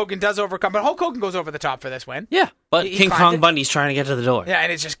 Hulk Hogan does overcome. But Hulk Hogan goes over the top for this win. Yeah, but King Kong Bundy's trying to get to the door. Yeah,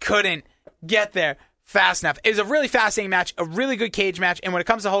 and it just couldn't get there fast enough. It was a really fascinating match, a really good cage match. And when it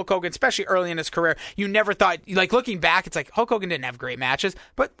comes to Hulk Hogan, especially early in his career, you never thought, looking back, it's like Hulk Hogan didn't have great matches.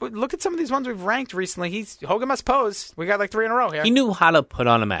 But look at some of these ones we've ranked recently. Hogan Must Pose. We got 3 in a row here. He knew how to put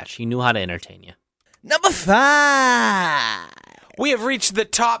on a match. He knew how to entertain you. Number 5. We have reached the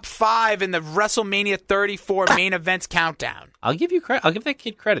top 5 in the WrestleMania 34 main events countdown. I'll give you credit. I'll give that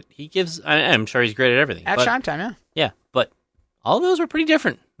kid credit. I'm sure he's great at everything. At Shine Time, yeah. Yeah, but all those were pretty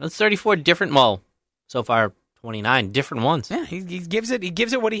different. That's 34 different, so far 29 different ones. Yeah, he gives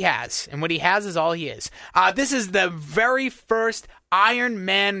it what he has, and what he has is all he is. This is the very first Iron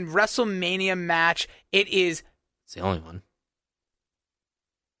Man WrestleMania match. It's the only one.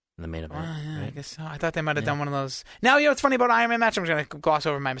 The main event. Right? I guess so. I thought they might have done one of those. Now, what's funny about Iron Man match? I'm just going to gloss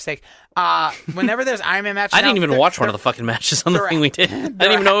over my mistake. Whenever there's Iron Man match, I didn't even watch one of the fucking matches on the thing we did. I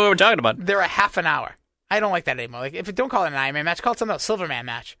didn't even know what we were talking about. They're a half an hour. I don't like that anymore. Don't call it an Iron Man match. Call it something else. Silverman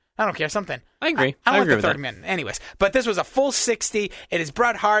match. I don't care. Something. I agree. I don't agree like the 30-minute. Anyways, but this was a full 60. It is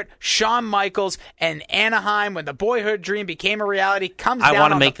Bret Hart, Shawn Michaels, and Anaheim when the boyhood dream became a reality. I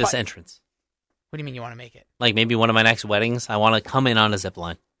want to make this entrance. What do you mean you want to make it? Like maybe one of my next weddings, I want to come in on a zip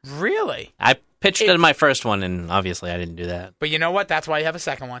line. Really? I pitched it in my first one, and obviously I didn't do that. But you know what? That's why you have a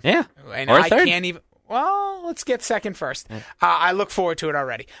second one. Yeah. And or a I third. Can't even. Well, let's get second first. Yeah. I look forward to it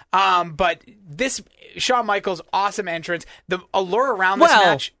already. But this Shawn Michaels awesome entrance, the allure around this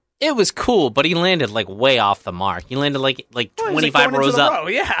match. It was cool, but he landed like way off the mark. He landed like Well, it was 25 going into rows the up. row,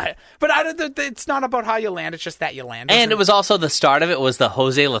 yeah. But it's not about how you land. It's just that you land. And it was also the start of it was the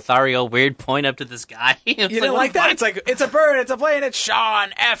Jose Lothario weird point up to the sky. You didn't like that? It's like, it's a bird, it's a plane, it's Shawn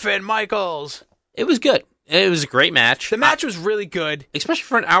effing Michaels. It was good. It was a great match. The match was really good. Especially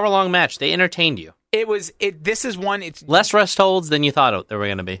for an hour-long match. They entertained you. This is one, it's... Less rest holds than you thought there were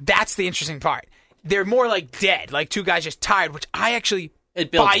going to be. That's the interesting part. They're more like dead, like two guys just tired, which I actually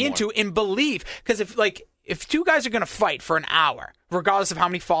It builds buy more. into and believe. Because if two guys are going to fight for an hour, regardless of how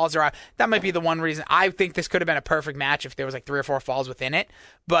many falls there are, that might be the one reason. I think this could have been a perfect match if there was like 3 or 4 falls within it.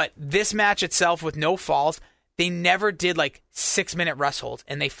 But this match itself with no falls, they never did like 6-minute rest holds,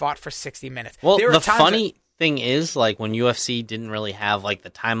 and they fought for 60 minutes. Well, There were the times funny thing is, like, when UFC didn't really have, like, the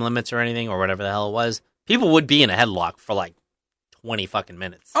time limits or anything or whatever the hell it was, people would be in a headlock for, like, 20 fucking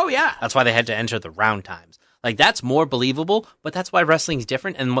minutes. Oh, yeah. That's why they had to enter the round times. Like, that's more believable, but that's why wrestling's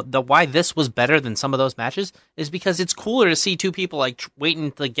different. And why this was better than some of those matches is because it's cooler to see two people, like,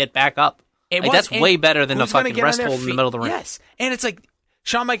 waiting to get back up. That's way better than a who's gonna fucking get on rest their hold in the feet? middle of the ring. Yes. And it's like,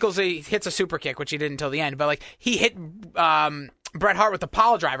 Shawn Michaels hits a super kick, which he did until the end, but like he hit Bret Hart with the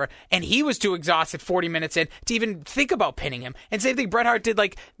pile driver, and he was too exhausted 40 minutes in to even think about pinning him. And same thing, Bret Hart did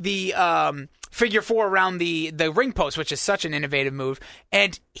like the figure 4 around the ring post, which is such an innovative move,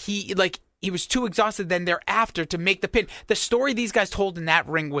 and he was too exhausted then thereafter to make the pin. The story these guys told in that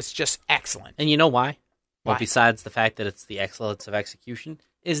ring was just excellent. And you know why? Well, Why? besides the fact that it's the excellence of execution,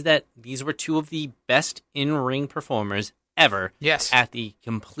 is that these were two of the best in-ring performers ever. Yes. At the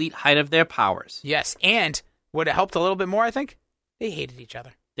complete height of their powers. Yes, and would have helped a little bit more, I think? They hated each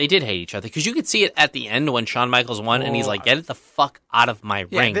other. They did hate each other because you could see it at the end when Shawn Michaels won, and he's like, "Get it the fuck out of my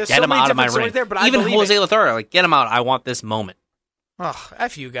ring! there's Get so him many out of my different stories ring!" there, but I Even believe Jose it. Lothario, like, "Get him out! I want this moment." Ugh,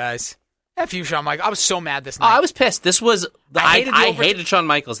 F you guys. F you, Shawn Michaels. I was so mad this Oh, night. I was pissed. This was I I hated hated Shawn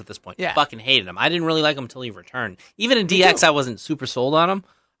Michaels at this point. Yeah. Fucking hated him. I didn't really like him until he returned. Even in DX, too. I wasn't super sold on him.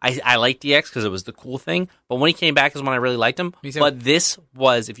 I liked DX because it was the cool thing, but when he came back is when I really liked him. Me too. But this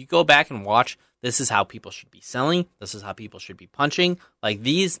was, if you go back and watch, this is how people should be selling. This is how people should be punching. Like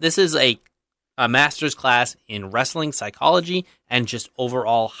this is a master's class in wrestling psychology and just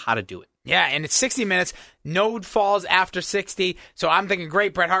overall how to do it. Yeah, and it's 60 minutes. No falls after 60. So I'm thinking,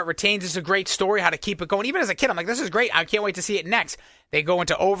 great, Bret Hart retains. This is a great story, how to keep it going. Even as a kid, I'm like, this is great. I can't wait to see it next. They go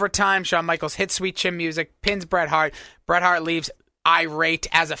into overtime. Shawn Michaels hits Sweet Chin Music, pins Bret Hart. Bret Hart leaves irate.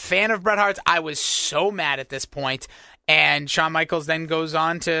 As a fan of Bret Hart's, I was so mad at this point. And Shawn Michaels then goes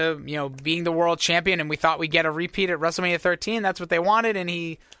on to, being the world champion, and we thought we'd get a repeat at WrestleMania 13. That's what they wanted, and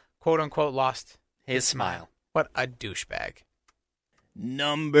he, quote-unquote, lost His smile. What a douchebag.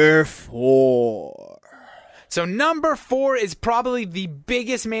 Number 4. So number 4 is probably the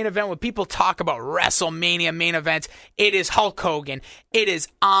biggest main event when people talk about WrestleMania main events. It is Hulk Hogan. It is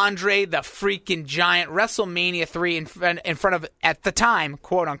Andre the freaking Giant. WrestleMania 3 in front of, at the time,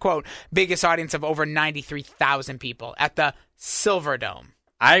 quote unquote, biggest audience of over 93,000 people at the Silverdome.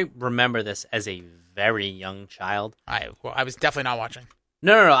 I remember this as a very young child. I was definitely not watching.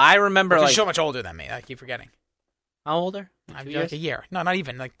 No. I remember You're like so much older than me. I keep forgetting. how older? I'm 2 like years? a year. No, not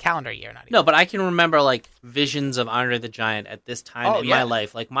even. Like calendar year. Not even. No, but I can remember like visions of Andre the Giant at this time in my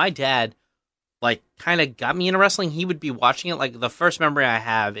life. Like my dad, like kind of got me into wrestling. He would be watching it. Like the first memory I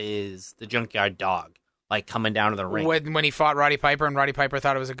have is the Junkyard Dog, like coming down to the ring. When he fought Roddy Piper, and Roddy Piper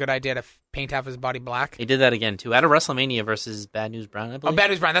thought it was a good idea to paint half his body black. He did that again too at a WrestleMania versus Bad News Brown. I Oh, believe. Bad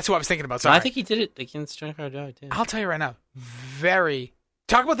News Brown. That's who I was thinking about. No, Sorry. I think he did it against Junkyard Dog too. I'll tell you right now.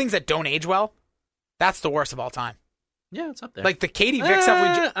 Talk about things that don't age well. That's the worst of all time. Yeah, it's up there. Like the Katie Vick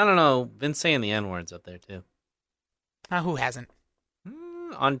stuff. I don't know. Vince saying the N words up there too. Who hasn't?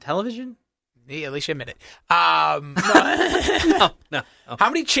 On television. Yeah, at least you admit it. No. How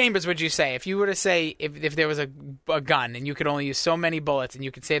many chambers would you say if you were to say if there was a gun and you could only use so many bullets and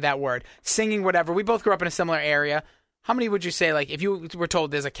you could say that word, singing whatever? We both grew up in a similar area. How many would you say? Like if you were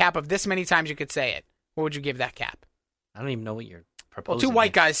told there's a cap of this many times you could say it, what would you give that cap? I don't even know what you're Well, proposing. two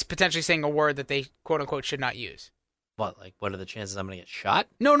white here. guys potentially saying a word that they quote unquote should not use. What? Like, what are the chances I'm going to get shot?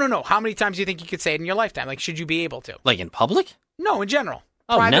 No. How many times do you think you could say it in your lifetime? Like, should you be able to? Like in public? No, in general.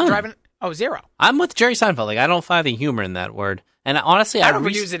 Oh, Private none. driving. Oh, 0. I'm with Jerry Seinfeld. Like, I don't find the humor in that word. And honestly, I don't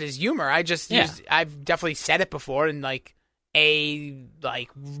use it as humor. I just Yeah. I've definitely said it before in like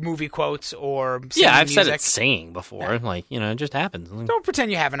movie quotes or Yeah, I've music. said it singing before. Like, it just happens. Don't pretend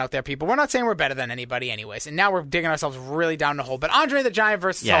you haven't out there, people. We're not saying we're better than anybody, anyways. And now we're digging ourselves really down the hole. But Andre the Giant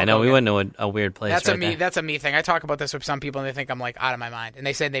versus Yeah, I Hulk know. We Hogan. went into a weird place. That's right a me. there. That's a me thing. I talk about this with some people, and they think I'm like out of my mind, and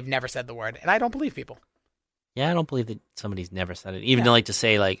they say they've never said the word, and I don't believe people. Yeah, I don't believe that somebody's never said it. Even to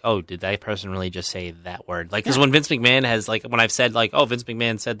say oh, did that person really just say that word? Because when Vince McMahon has when I've said oh, Vince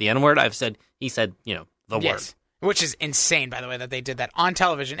McMahon said the N word, he said the word. Which is insane, by the way, that they did that on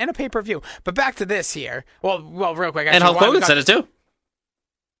television in a pay-per-view. But back to this here. Well, real quick. And Hulk Hogan said it too.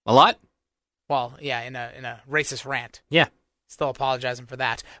 A lot. Well, yeah, in a racist rant. Yeah. Still apologizing for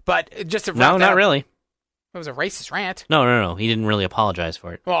that. But just to No, not really. It was a racist rant. No. He didn't really apologize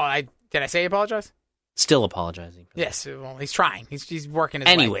for it. Well, did I say apologize? Still apologizing. Yes. Well, he's trying. He's working his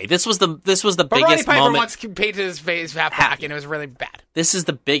way. Anyway, this was the but biggest Roddy Piper moment. once painted his face half back, and it was really bad. This is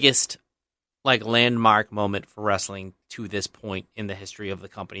the biggest landmark moment for wrestling to this point in the history of the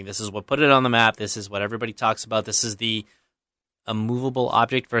company. This is what put it on the map. This is what everybody talks about. This is the immovable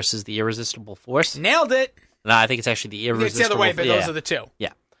object versus the irresistible force. Nailed it. No, I think it's actually the irresistible. It's the other way, but those are the two.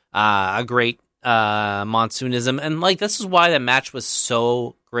 Yeah. A great monsoonism. And this is why the match was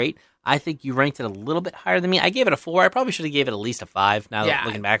so great. I think you ranked it a little bit higher than me. I gave it a 4. I probably should have gave it at least a 5 now that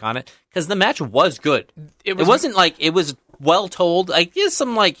looking back on it. Because the match was good. It wasn't it was well told. There's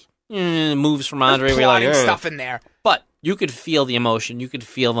some moves from Andre. Plotting stuff in there. But you could feel the emotion. You could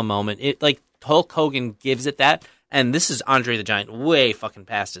feel the moment. It Hulk Hogan gives it that. And this is Andre the Giant way fucking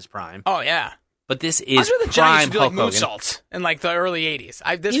past his prime. Oh, yeah. But this is Andre the Giant used to do Hulk Hogan. moonsaults in the early 80s.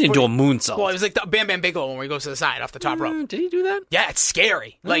 He didn't do a moonsault. Well, it was like the Bam Bam Bigelow when he goes to the side off the top rope. Did he do that? Yeah, it's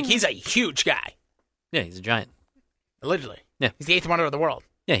scary. He's a huge guy. Yeah, he's a giant. Allegedly. Yeah. He's the 8th wonder of the world.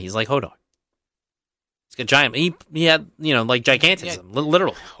 Yeah, he's like Hodor. He's a giant. He had, gigantism,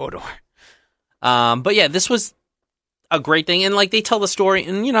 literally. Hodor. But yeah, this was a great thing. And they tell the story,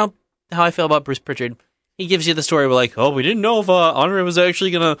 and how I feel about Bruce Pritchard. He gives you the story. We're we didn't know if Andre was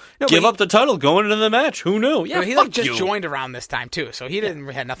actually going to give up the title going into the match. Who knew? Yeah, he just joined around this time, too, so he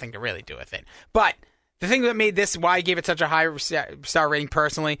had nothing to really do with it. But the thing that made this, why I gave it such a high star rating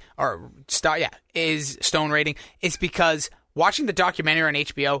personally, is stone rating, is because watching the documentary on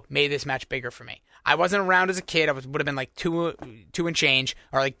HBO made this match bigger for me. I wasn't around as a kid. I would have been 2 and change,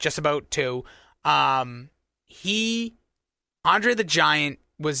 or just about 2. Andre the Giant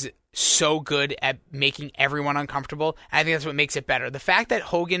was so good at making everyone uncomfortable. I think that's what makes it better. The fact that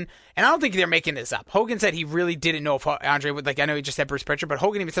Hogan, and I don't think they're making this up, Hogan said he really didn't know if Andre would, I know he just said Bruce Pritchard, but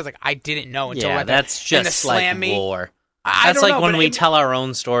Hogan even says, I didn't know until that's just lore. That's when we tell our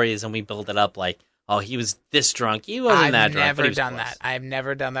own stories and we build it up oh, he was this drunk. He wasn't that drunk. I've never done that. I've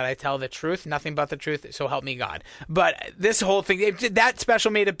never done that. I tell the truth, nothing but the truth, so help me God. But this whole thing, that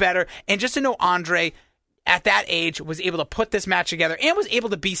special made it better, and just to know Andre at that age was able to put this match together and was able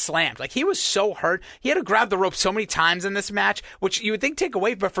to be slammed. He was so hurt. He had to grab the rope so many times in this match, which you would think take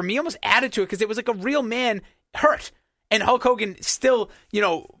away, but for me almost added to it because it was a real man hurt. And Hulk Hogan still,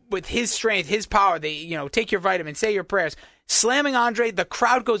 with his strength, his power, they, take your vitamins, say your prayers, slamming Andre, the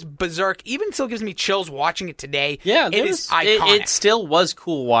crowd goes berserk. Even still gives me chills watching it today. Yeah, it is iconic. It still was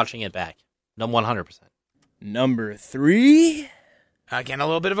cool watching it back. 100%. Number 3. Again, a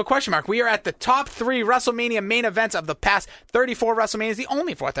little bit of a question mark. We are at the top 3 WrestleMania main events of the past 34 WrestleManias, the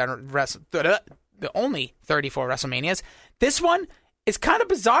only 34 WrestleManias. This one is kind of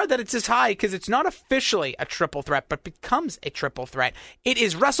bizarre that it's this high because it's not officially a triple threat, but becomes a triple threat. It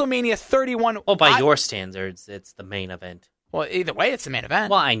is WrestleMania 31. Well, by your standards, it's the main event. Well, either way, it's the main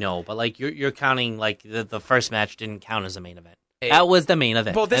event. Well, I know, but you're counting the first match didn't count as a main event. That was the main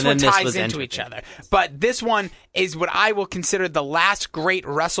event. Well, this one ties into each other. But this one is what I will consider the last great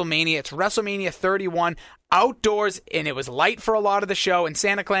WrestleMania. It's WrestleMania 31 outdoors, and it was light for a lot of the show in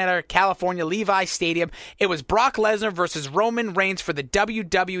Santa Clara, California, Levi Stadium. It was Brock Lesnar versus Roman Reigns for the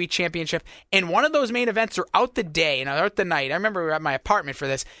WWE Championship. And one of those main events throughout the day and throughout the night. I remember we were at my apartment for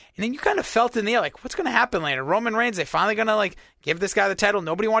this, and then you kind of felt in the air, what's going to happen later? Roman Reigns, they finally going to give this guy the title.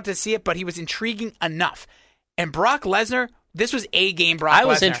 Nobody wanted to see it, but he was intriguing enough. And Brock Lesnar, this was A-game Brock Lesnar. I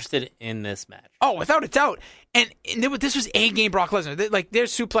was interested in this match. Oh, without a doubt. And this was A-game Brock Lesnar.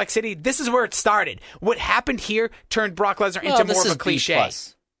 There's Suplex City. This is where it started. What happened here turned Brock Lesnar into more of a cliche. B+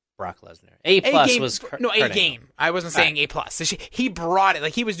 Brock Lesnar. A+ was A-game. I wasn't saying A+. He brought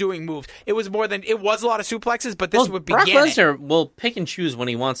it. He was doing moves. It was more than, it was a lot of suplexes, but this would begin Brock Lesnar will pick and choose when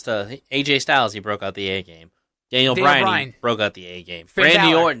he wants to. AJ Styles, he broke out the A-game. Daniel Bryan broke out the A-game.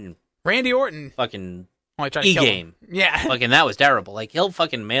 Randy Orton. Fucking E-game. Yeah. Fucking that was terrible. He'll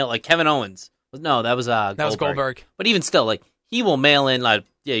fucking mail Kevin Owens. No, that was Goldberg. That was Goldberg. But even still, he will mail in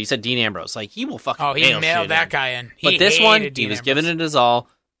you said Dean Ambrose. He will fucking he mailed that guy in. But this one, he was giving it his all.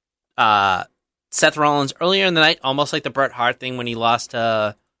 Seth Rollins earlier in the night, almost like the Bret Hart thing when he lost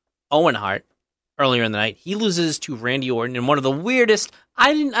to Owen Hart earlier in the night. He loses to Randy Orton in one of the weirdest,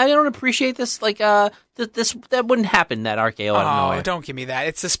 I don't appreciate this. Like, that wouldn't happen. That RKO out of Oh, nowhere. don't give me that.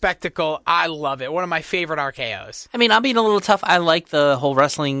 It's a spectacle. I love it. One of my favorite RKOs. I mean, I'm being a little tough. I like the whole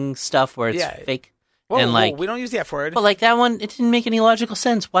wrestling stuff where it's Yeah. fake. Whoa, and like, we don't use the F word. but like that one, it didn't make any logical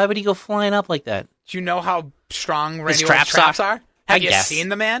sense. Why would he go flying up like that? Do you know how strong Randy traps Orton's traps are? I Have you guess. seen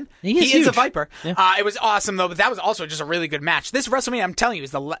the man? He is a huge. viper. Yeah. It was awesome though, but that was also just a really good match. This WrestleMania, I'm telling you,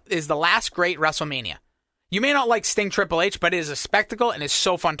 is the last great WrestleMania. You may not like Sting Triple H, but it is a spectacle and it's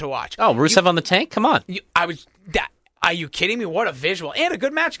so fun to watch. Oh, Rusev on the tank? Come on. Are you kidding me? What a visual and a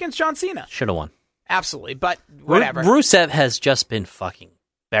good match against John Cena. Should have won. Absolutely, but whatever. Rusev has just been fucking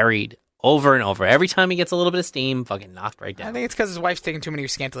buried over and over. Every time he gets a little bit of steam, fucking knocked right down. I think it's because his wife's taking too many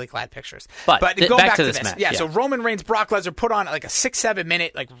scantily clad pictures. But go back back to to this this. match, Yeah, yeah. so Roman Reigns, Brock Lesnar put on like a 6-7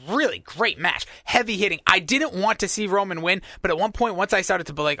 minute, like really great match. Heavy hitting. I didn't want to see Roman win, but at one point, once I started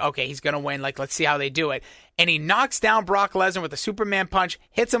to be like, okay, he's going to win. Like, let's see how they do it. And he knocks down Brock Lesnar with a Superman punch,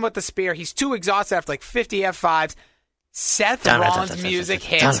 hits him with the spear. He's too exhausted after like 50 F5s. Seth Rollins' music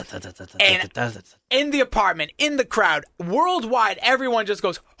hits. And in the apartment, in the crowd, worldwide, everyone just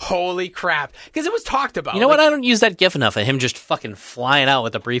goes, holy crap. Because it was talked about. You know what? I don't use that gif enough of him just fucking flying out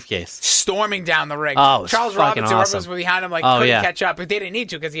with a briefcase. Storming down the ring. Oh, it was Charles fucking Robinson, whoever awesome. was behind him, like Oh, couldn't yeah. catch up. But they didn't need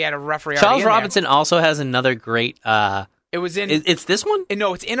to because he had a referee Charles already in Robinson also has another great... there. It was in... it's this one?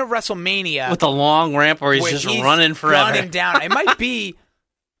 no, it's in a WrestleMania. With the long ramp where he's where just running forever. Running down. It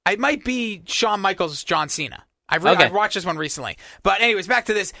might be Shawn Michaels, John Cena. I watched this one recently. But anyways, back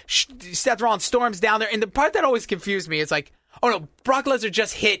to this. Seth Rollins storms down there. And the part that always confused me is like, oh no, Brock Lesnar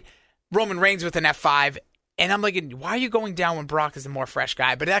just hit Roman Reigns with an F5. And I'm like, why are you going down when Brock is the more fresh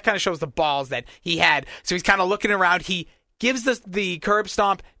guy? But that kind of shows the balls that he had. So he's kind of looking around. He gives the curb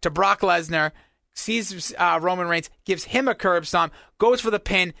stomp to Brock Lesnar, sees Roman Reigns, gives him a curb stomp, goes for the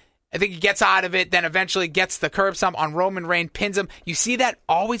pin. I think he gets out of it, then eventually gets the curb stomp on Roman Reigns, pins him. You see that?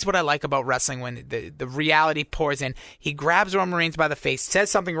 Always what I like about wrestling when the reality pours in. He grabs Roman Reigns by the face, says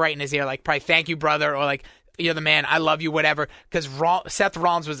something right in his ear, like probably thank you, brother, or like, you're the man, I love you, whatever. Because Seth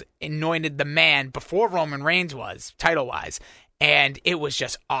Rollins was anointed the man before Roman Reigns was, title-wise. And it was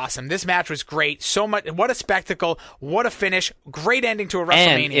just awesome. This match was great. So much. What a spectacle. What a finish. Great ending to a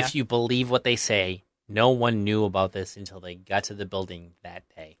WrestleMania. And if you believe what they say, no one knew about this until they got to the building that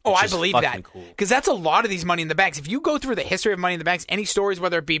day. Oh, which I is believe fucking that. cool. Because that's a lot of these Money in the Banks. If you go through the history of Money in the Banks, any stories,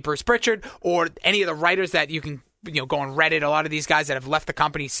 whether it be Bruce Pritchard or any of the writers that you can go on Reddit, a lot of these guys that have left the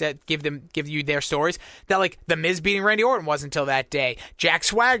company give you their stories. That like the Miz beating Randy Orton wasn't until that day. Jack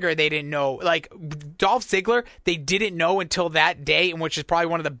Swagger, they didn't know. Like Dolph Ziggler, they didn't know until that day, which is probably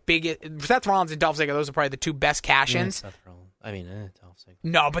one of the biggest. Seth Rollins and Dolph Ziggler, those are probably the two best cash-ins. Seth Rollins. I mean, Dolph Ziggler.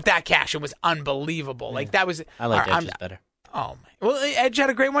 No, but that cash-in was unbelievable. Like that was. I like Edge's better. Oh my! Well, Edge had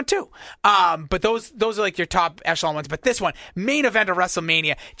a great one too. But those are like your top echelon ones. But this one, main event of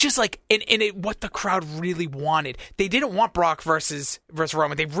WrestleMania, just like in it, what the crowd really wanted. They didn't want Brock versus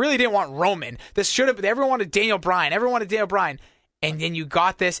Roman. They really didn't want Roman. This should have. Everyone wanted Daniel Bryan. Everyone wanted Daniel Bryan. And then you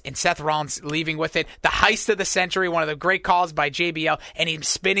got this, and Seth Rollins leaving with it. The heist of the century, one of the great calls by JBL, and him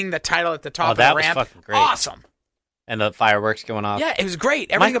spinning the title at the top of the ramp. Was fucking great. Awesome. And the fireworks going off. Yeah, it was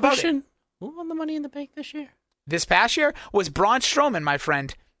great. Everything My about question, it. who won the Money in the Bank this year? This past year was Braun Strowman, my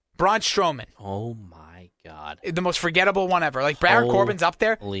friend. Braun Strowman. Oh, my God. The most forgettable one ever. Like, Baron Corbin's up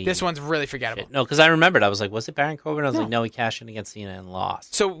there. Holy This one's really forgettable. No, because I remembered. I was like, was it Baron Corbin? I was No. like, no, he cashed in against Cena and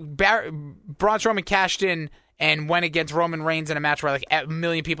lost. So, Braun Strowman cashed in and went against Roman Reigns in a match where, like, a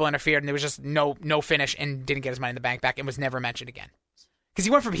million people interfered, and there was just no finish and didn't get his Money in the Bank back and was never mentioned again. Because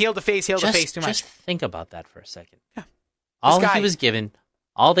he went from heel to face too much. Just think about that for a second. Yeah. All This guy- he was given,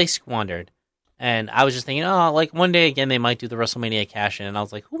 all they squandered. And I was just thinking, oh, like one day again they might do the WrestleMania cash in. And I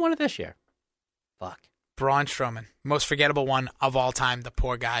was like, who won it this year? Fuck. Braun Strowman. Most forgettable one of all time. The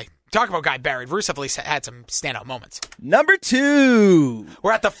poor guy. Talk about guy buried. Rusev at least had some standout moments. Number 2.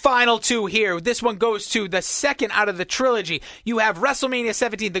 We're at the final two here. This one goes to the second out of the trilogy. You have WrestleMania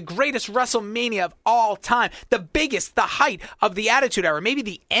 17, the greatest WrestleMania of all time. The biggest, the height of the Attitude Era. Maybe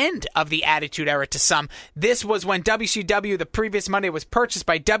the end of the Attitude Era to some. This was when WCW, the previous Monday, was purchased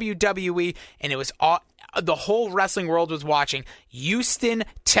by WWE, and it was all, the whole wrestling world was watching. Houston,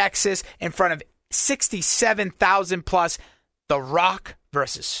 Texas, in front of 67,000 plus. The Rock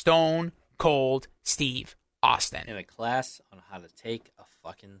versus Stone Cold Steve Austin. In a class on how to take a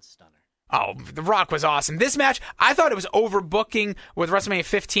fucking stunner. Oh, The Rock was awesome. This match, I thought it was overbooking with WrestleMania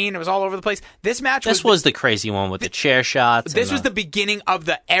 15. It was all over the place. This match was the crazy one with the chair shots. This was the beginning of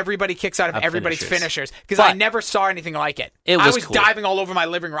the everybody kicks out of everybody's finishers because But I never saw anything like it. It I was was cool. diving all over my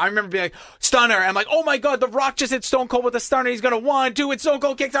living room. I remember being like, Stunner. I'm like, oh my God, The Rock just hit Stone Cold with a Stunner. He's going to 1, 2, and Stone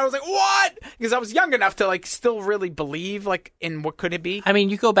Cold kicks out. I was like, what? Because I was young enough to like still really believe like in what could it be. I mean,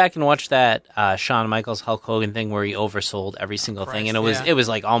 you go back and watch that Shawn Michaels Hulk Hogan thing where he oversold every single thing, and it was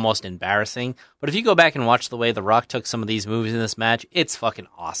like almost embarrassing. But if you go back and watch the way The Rock took some of these moves in this match, it's fucking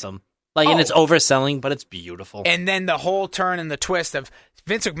awesome. And it's overselling, but it's beautiful. And then the whole turn and the twist of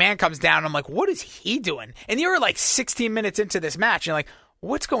Vince McMahon comes down. I'm like, what is he doing? And you were like 16 minutes into this match. And you're like,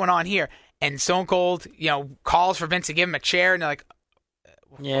 what's going on here? And Stone Cold, calls for Vince to give him a chair. And you're like,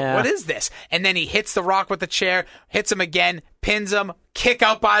 yeah, what is this? And then he hits The Rock with the chair, hits him again, pins him, kick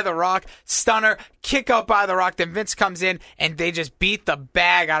out by The Rock, Stunner, kick out by The Rock. Then Vince comes in and they just beat the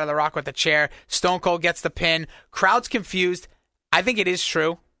bag out of The Rock with the chair. Stone Cold gets the pin. Crowd's confused. I think it is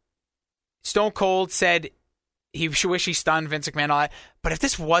true. Stone Cold said he wish he stunned Vince McMahon all that. But if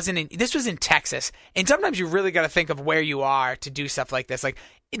this was in Texas, and sometimes you really got to think of where you are to do stuff like this. Like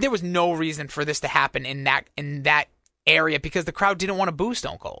there was no reason for this to happen in that area because the crowd didn't want to boo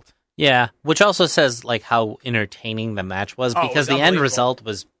Stone Cold. Yeah, which also says like how entertaining the match was because the end result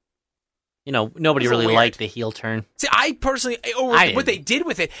was, nobody really liked the heel turn. See, I personally, what they did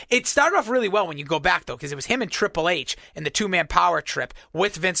with it, it started off really well when you go back though, because it was him and Triple H in the 2-man power trip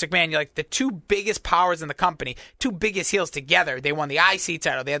with Vince McMahon. You're like the two biggest powers in the company, two biggest heels together. They won the IC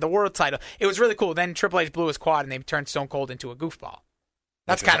title, they had the world title. It was really cool. Then Triple H blew his quad and they turned Stone Cold into a goofball.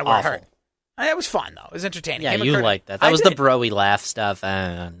 That's kind of where it hurt. It was fun though. It was entertaining. Yeah, you liked that. That was the bro-y laugh stuff.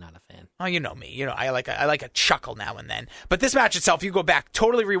 I'm not a fan. Oh, you know me. I like a chuckle now and then. But this match itself, you go back,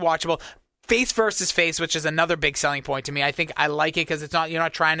 totally rewatchable. Face versus face, which is another big selling point to me. I think I like it because you're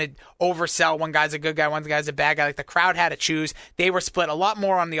not trying to oversell. One guy's a good guy, one guy's a bad guy. Like the crowd had to choose. They were split a lot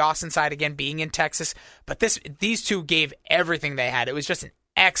more on the Austin side again, being in Texas. But these two gave everything they had. It was just an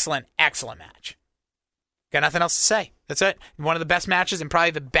excellent, excellent match. Got nothing else to say. That's it. One of the best matches and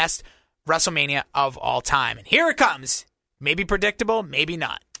probably the best WrestleMania of all time. And here it comes. Maybe predictable, maybe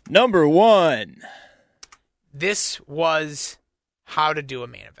not. Number 1. This was how to do a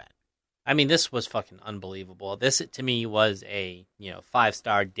main event. I mean, this was fucking unbelievable. This, to me, was a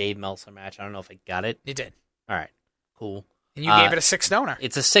 5-star Dave Meltzer match. I don't know if I got it. You did. All right, cool. And you gave it a 6-stoner.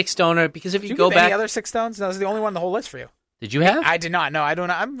 It's a 6-stoner because if Did you you go give back, any other 6 stones? That was the only one on the whole list for you. Did you have? I did not. No, I don't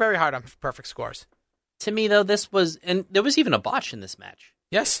know. I'm very hard on perfect scores. To me, though, this was, and there was even a botch in this match.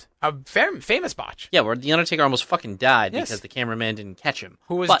 Yes, a very famous botch. Yeah, where The Undertaker almost fucking died Yes. because the cameraman didn't catch him.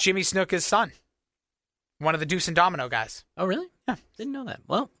 Who was Jimmy Snuka's son? One of the Deuce and Domino guys. Oh, really? Yeah. Didn't know that.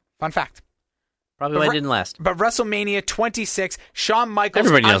 Well, Fun fact. probably why it didn't last. But WrestleMania 26, Shawn Michaels,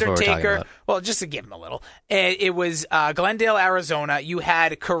 Everybody knows what we're talking Undertaker. about. Well, just to give him a little. It was Glendale, Arizona. You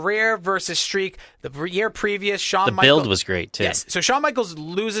had career versus streak. The year previous, Shawn The Michaels. build was great, too. Yes. So Shawn Michaels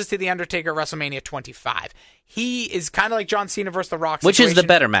loses to The Undertaker at WrestleMania 25. He is kind of like John Cena versus The Rock. Which is the situation.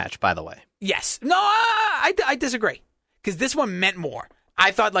 better match, by the way. Yes. No, I disagree. Because this one meant more.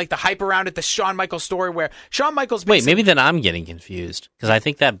 I thought like the hype around it, the Shawn Michaels story where Shawn Michaels... Wait, maybe then I'm getting confused. Because I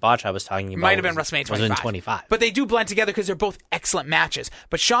think that botch I was talking about might have been WrestleMania 25. was in 25. But they do blend together because they're both excellent matches.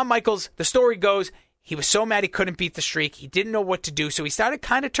 But Shawn Michaels, the story goes, he was so mad he couldn't beat the streak. He didn't know what to do. So he started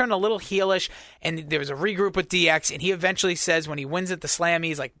kind of turning a little heelish. And there was a regroup with DX. And he eventually says when he wins at the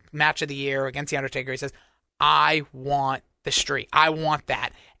Slammies, like match of the year against The Undertaker, he says, I want the streak. I want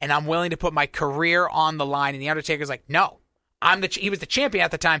that. And I'm willing to put my career on the line. And The Undertaker's like, no. He was the champion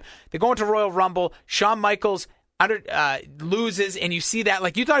at the time. They go into Royal Rumble. Shawn Michaels loses, and you see that.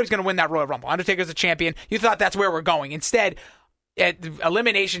 Like, you thought he was going to win that Royal Rumble. Undertaker's the champion. You thought that's where we're going. Instead, at the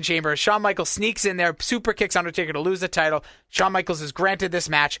Elimination Chamber, Shawn Michaels sneaks in there, super kicks Undertaker to lose the title. Shawn Michaels is granted this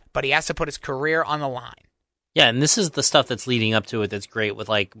match, but he has to put his career on the line. Yeah, and this is the stuff that's leading up to it that's great with,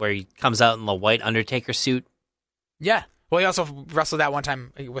 like, where he comes out in the white Undertaker suit. Yeah. Well, he also wrestled that one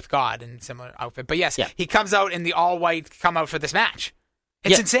time with God in a similar outfit. But yes, Yeah. he comes out in the all-white, come out for this match.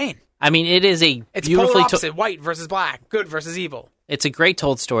 It's insane. I mean, it is a It's beautifully polar opposite, white versus black, good versus evil. It's a great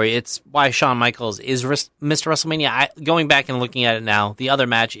told story. It's why Shawn Michaels is Mr. WrestleMania. Going back and looking at it now, the other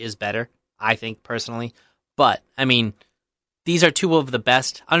match is better, I think, personally. But, I mean, these are two of the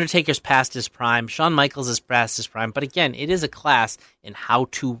best. Undertaker's past his prime. Shawn Michaels is past his prime. But again, it is a class in how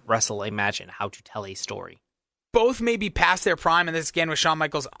to wrestle a match and how to tell a story. Both may be past their prime, and this again was Shawn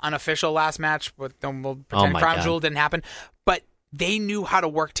Michaels' unofficial last match. We'll pretend Crown Jewel didn't happen. But they knew how to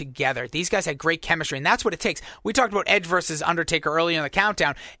work together. These guys had great chemistry, and that's what it takes. We talked about Edge versus Undertaker earlier in the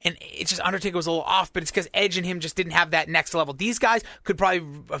countdown, and it's just Undertaker was a little off, but it's because Edge and him just didn't have that next level. These guys could probably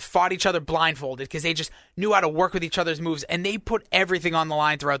have fought each other blindfolded because they just knew how to work with each other's moves, and they put everything on the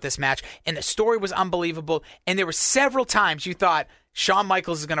line throughout this match, and the story was unbelievable, and there were several times you thought Shawn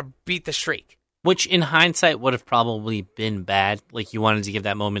Michaels is going to beat the streak. Which, in hindsight, would have probably been bad. Like, you wanted to give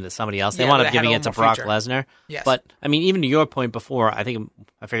that moment to somebody else. They Yeah, wound but up it had giving a it to little Brock more Lesnar. Yes. But, I mean, even to your point before, I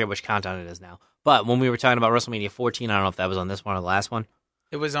forget which countdown it is now. But when we were talking about WrestleMania 14, I don't know if that was on this one or the last one.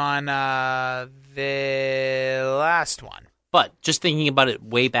 It was on the last one. But just thinking about it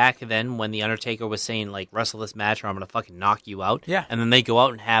way back then when The Undertaker was saying, like, wrestle this match or I'm going to fucking knock you out. Yeah. And then they go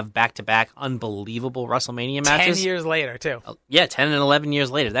out and have back-to-back unbelievable WrestleMania matches. 10 years later, too. Yeah, 10 and 11 years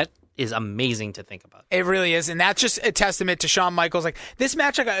later. That is amazing to think about. It really is, and that's just a testament to Shawn Michaels. Like, this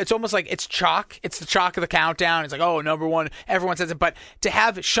match, it's almost like it's chalk. It's the chalk of the countdown. It's like, oh, number one. Everyone says it. But to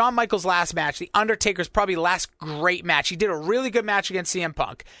have Shawn Michaels' last match, The Undertaker's probably last great match. He did a really good match against CM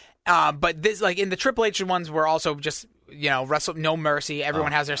Punk. But this, like, in the Triple H ones, were also just, wrestle No Mercy.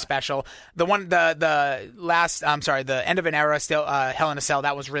 Everyone has their special. The one, the last, the end of an era, still Hell in a Cell.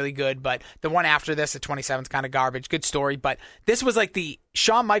 That was really good. But the one after this, the 27th, kind of garbage. Good story. But this was like the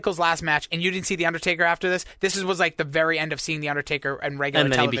Shawn Michaels' last match, and you didn't see The Undertaker after this. This was like the very end of seeing The Undertaker and regular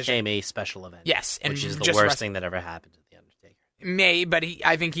television. And then he became a special event. Yes, and which is the just worst thing that ever happened to The Undertaker. But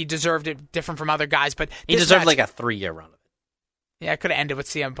I think he deserved it different from other guys. But he deserved like a 3-year run of it. Yeah, it could have ended with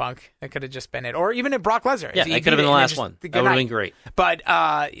CM Punk. That could have just been it. Or even in Brock Lesnar. Yeah, that could have been the last one. That would have been great. But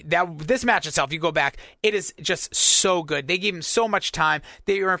this match itself, you go back, it is just so good. They gave him so much time.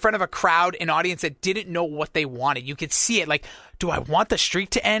 They were in front of a crowd, an audience that didn't know what they wanted. You could see it. Like, do I want the streak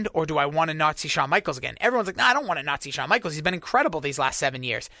to end, or do I want to not see Shawn Michaels again? Everyone's like, no, I don't want to not see Shawn Michaels. He's been incredible these last 7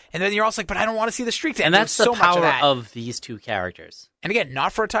 years. And then you're also like, but I don't want to see the streak to end. And that's the power much of these two characters. And again,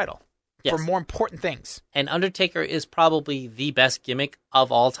 not for a title. Yes. For more important things. And Undertaker is probably the best gimmick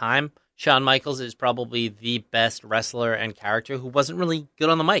of all time. Shawn Michaels is probably the best wrestler and character who wasn't really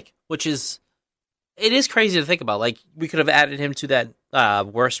good on the mic, which is, it is crazy to think about. Like, we could have added him to that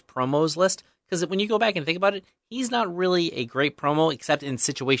worst promos list, because when you go back and think about it, he's not really a great promo, except in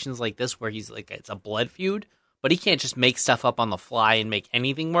situations like this where he's like, it's a blood feud, but he can't just make stuff up on the fly and make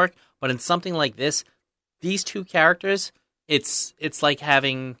anything work. But in something like this, these two characters, it's like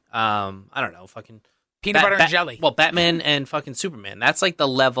having, I don't know, fucking peanut butter and jelly. Well, Batman and fucking Superman. That's like the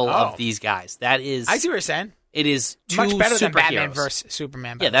level of these guys. That is. I see what you're saying. It is two much better than superheroes. Batman versus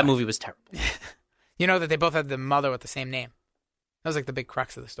Superman. Yeah, that movie was terrible. You know that they both had the mother with the same name. That was like the big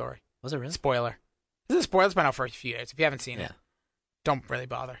crux of the story. Was it really? Spoiler. This is a spoiler. It's been out for a few years. If you haven't seen it, don't really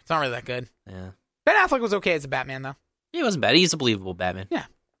bother. It's not really that good. Yeah. Ben Affleck was okay as a Batman, though. He wasn't bad. He's a believable Batman. Yeah.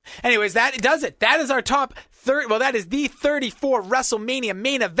 Anyways, that does it. That is our top 30. Well, that is the 34 WrestleMania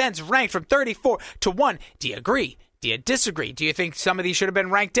main events ranked from 34 to 1. Do you agree? Do you disagree? Do you think some of these should have been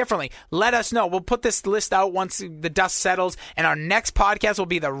ranked differently? Let us know. We'll put this list out once the dust settles, and our next podcast will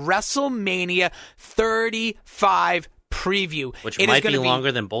be the WrestleMania 35 preview. Which might be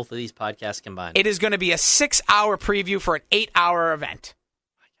longer than both of these podcasts combined. It is going to be a 6-hour preview for an 8-hour event.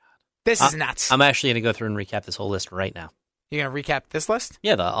 Oh my God. This is nuts. I'm actually going to go through and recap this whole list right now. You're going to recap this list?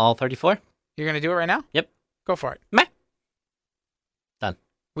 Yeah, all 34. You're going to do it right now? Yep. Go for it. Meh. Done.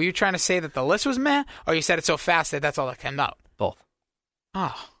 Were you trying to say that the list was meh, or you said it so fast that that's all that came out? Both.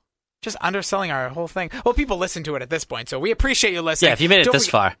 Oh, just underselling our whole thing. Well, people listen to it at this point, so we appreciate you listening. Yeah, if you made it this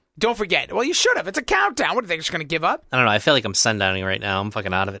far. Don't forget. Well, you should have. It's a countdown. What, are they just going to give up? I don't know. I feel like I'm sundowning right now. I'm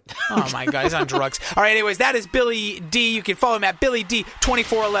fucking out of it. Oh, my God. He's on drugs. All right, anyways, that is Billy D. You can follow him at Billy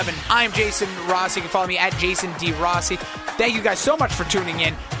D2411. I'm Jason Rossi. You can follow me at Jason D. Rossi. Thank you guys so much for tuning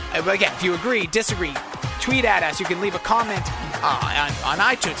in. Again, if you agree, disagree, tweet at us. You can leave a comment on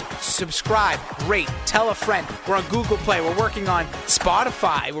iTunes. Subscribe, rate, tell a friend. We're on Google Play. We're working on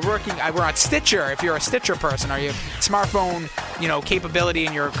Spotify. We're on Stitcher. If you're a Stitcher person, or you have smartphone, capability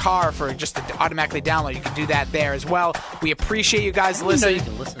in your car for just to automatically download, you can do that there as well. We appreciate you guys listening. You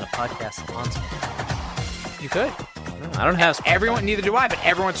can listen to podcasts on Spotify. You could. I don't have Spotify. Everyone, neither do I, but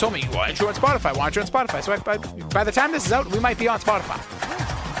everyone told me, why aren't you on Spotify? Why aren't you on Spotify? So by the time this is out, we might be on Spotify.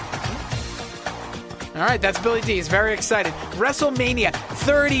 All right, that's Billy D. He's very excited. WrestleMania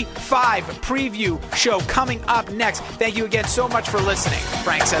 35 preview show coming up next. Thank you again so much for listening.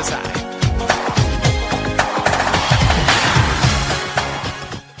 Frank says hi.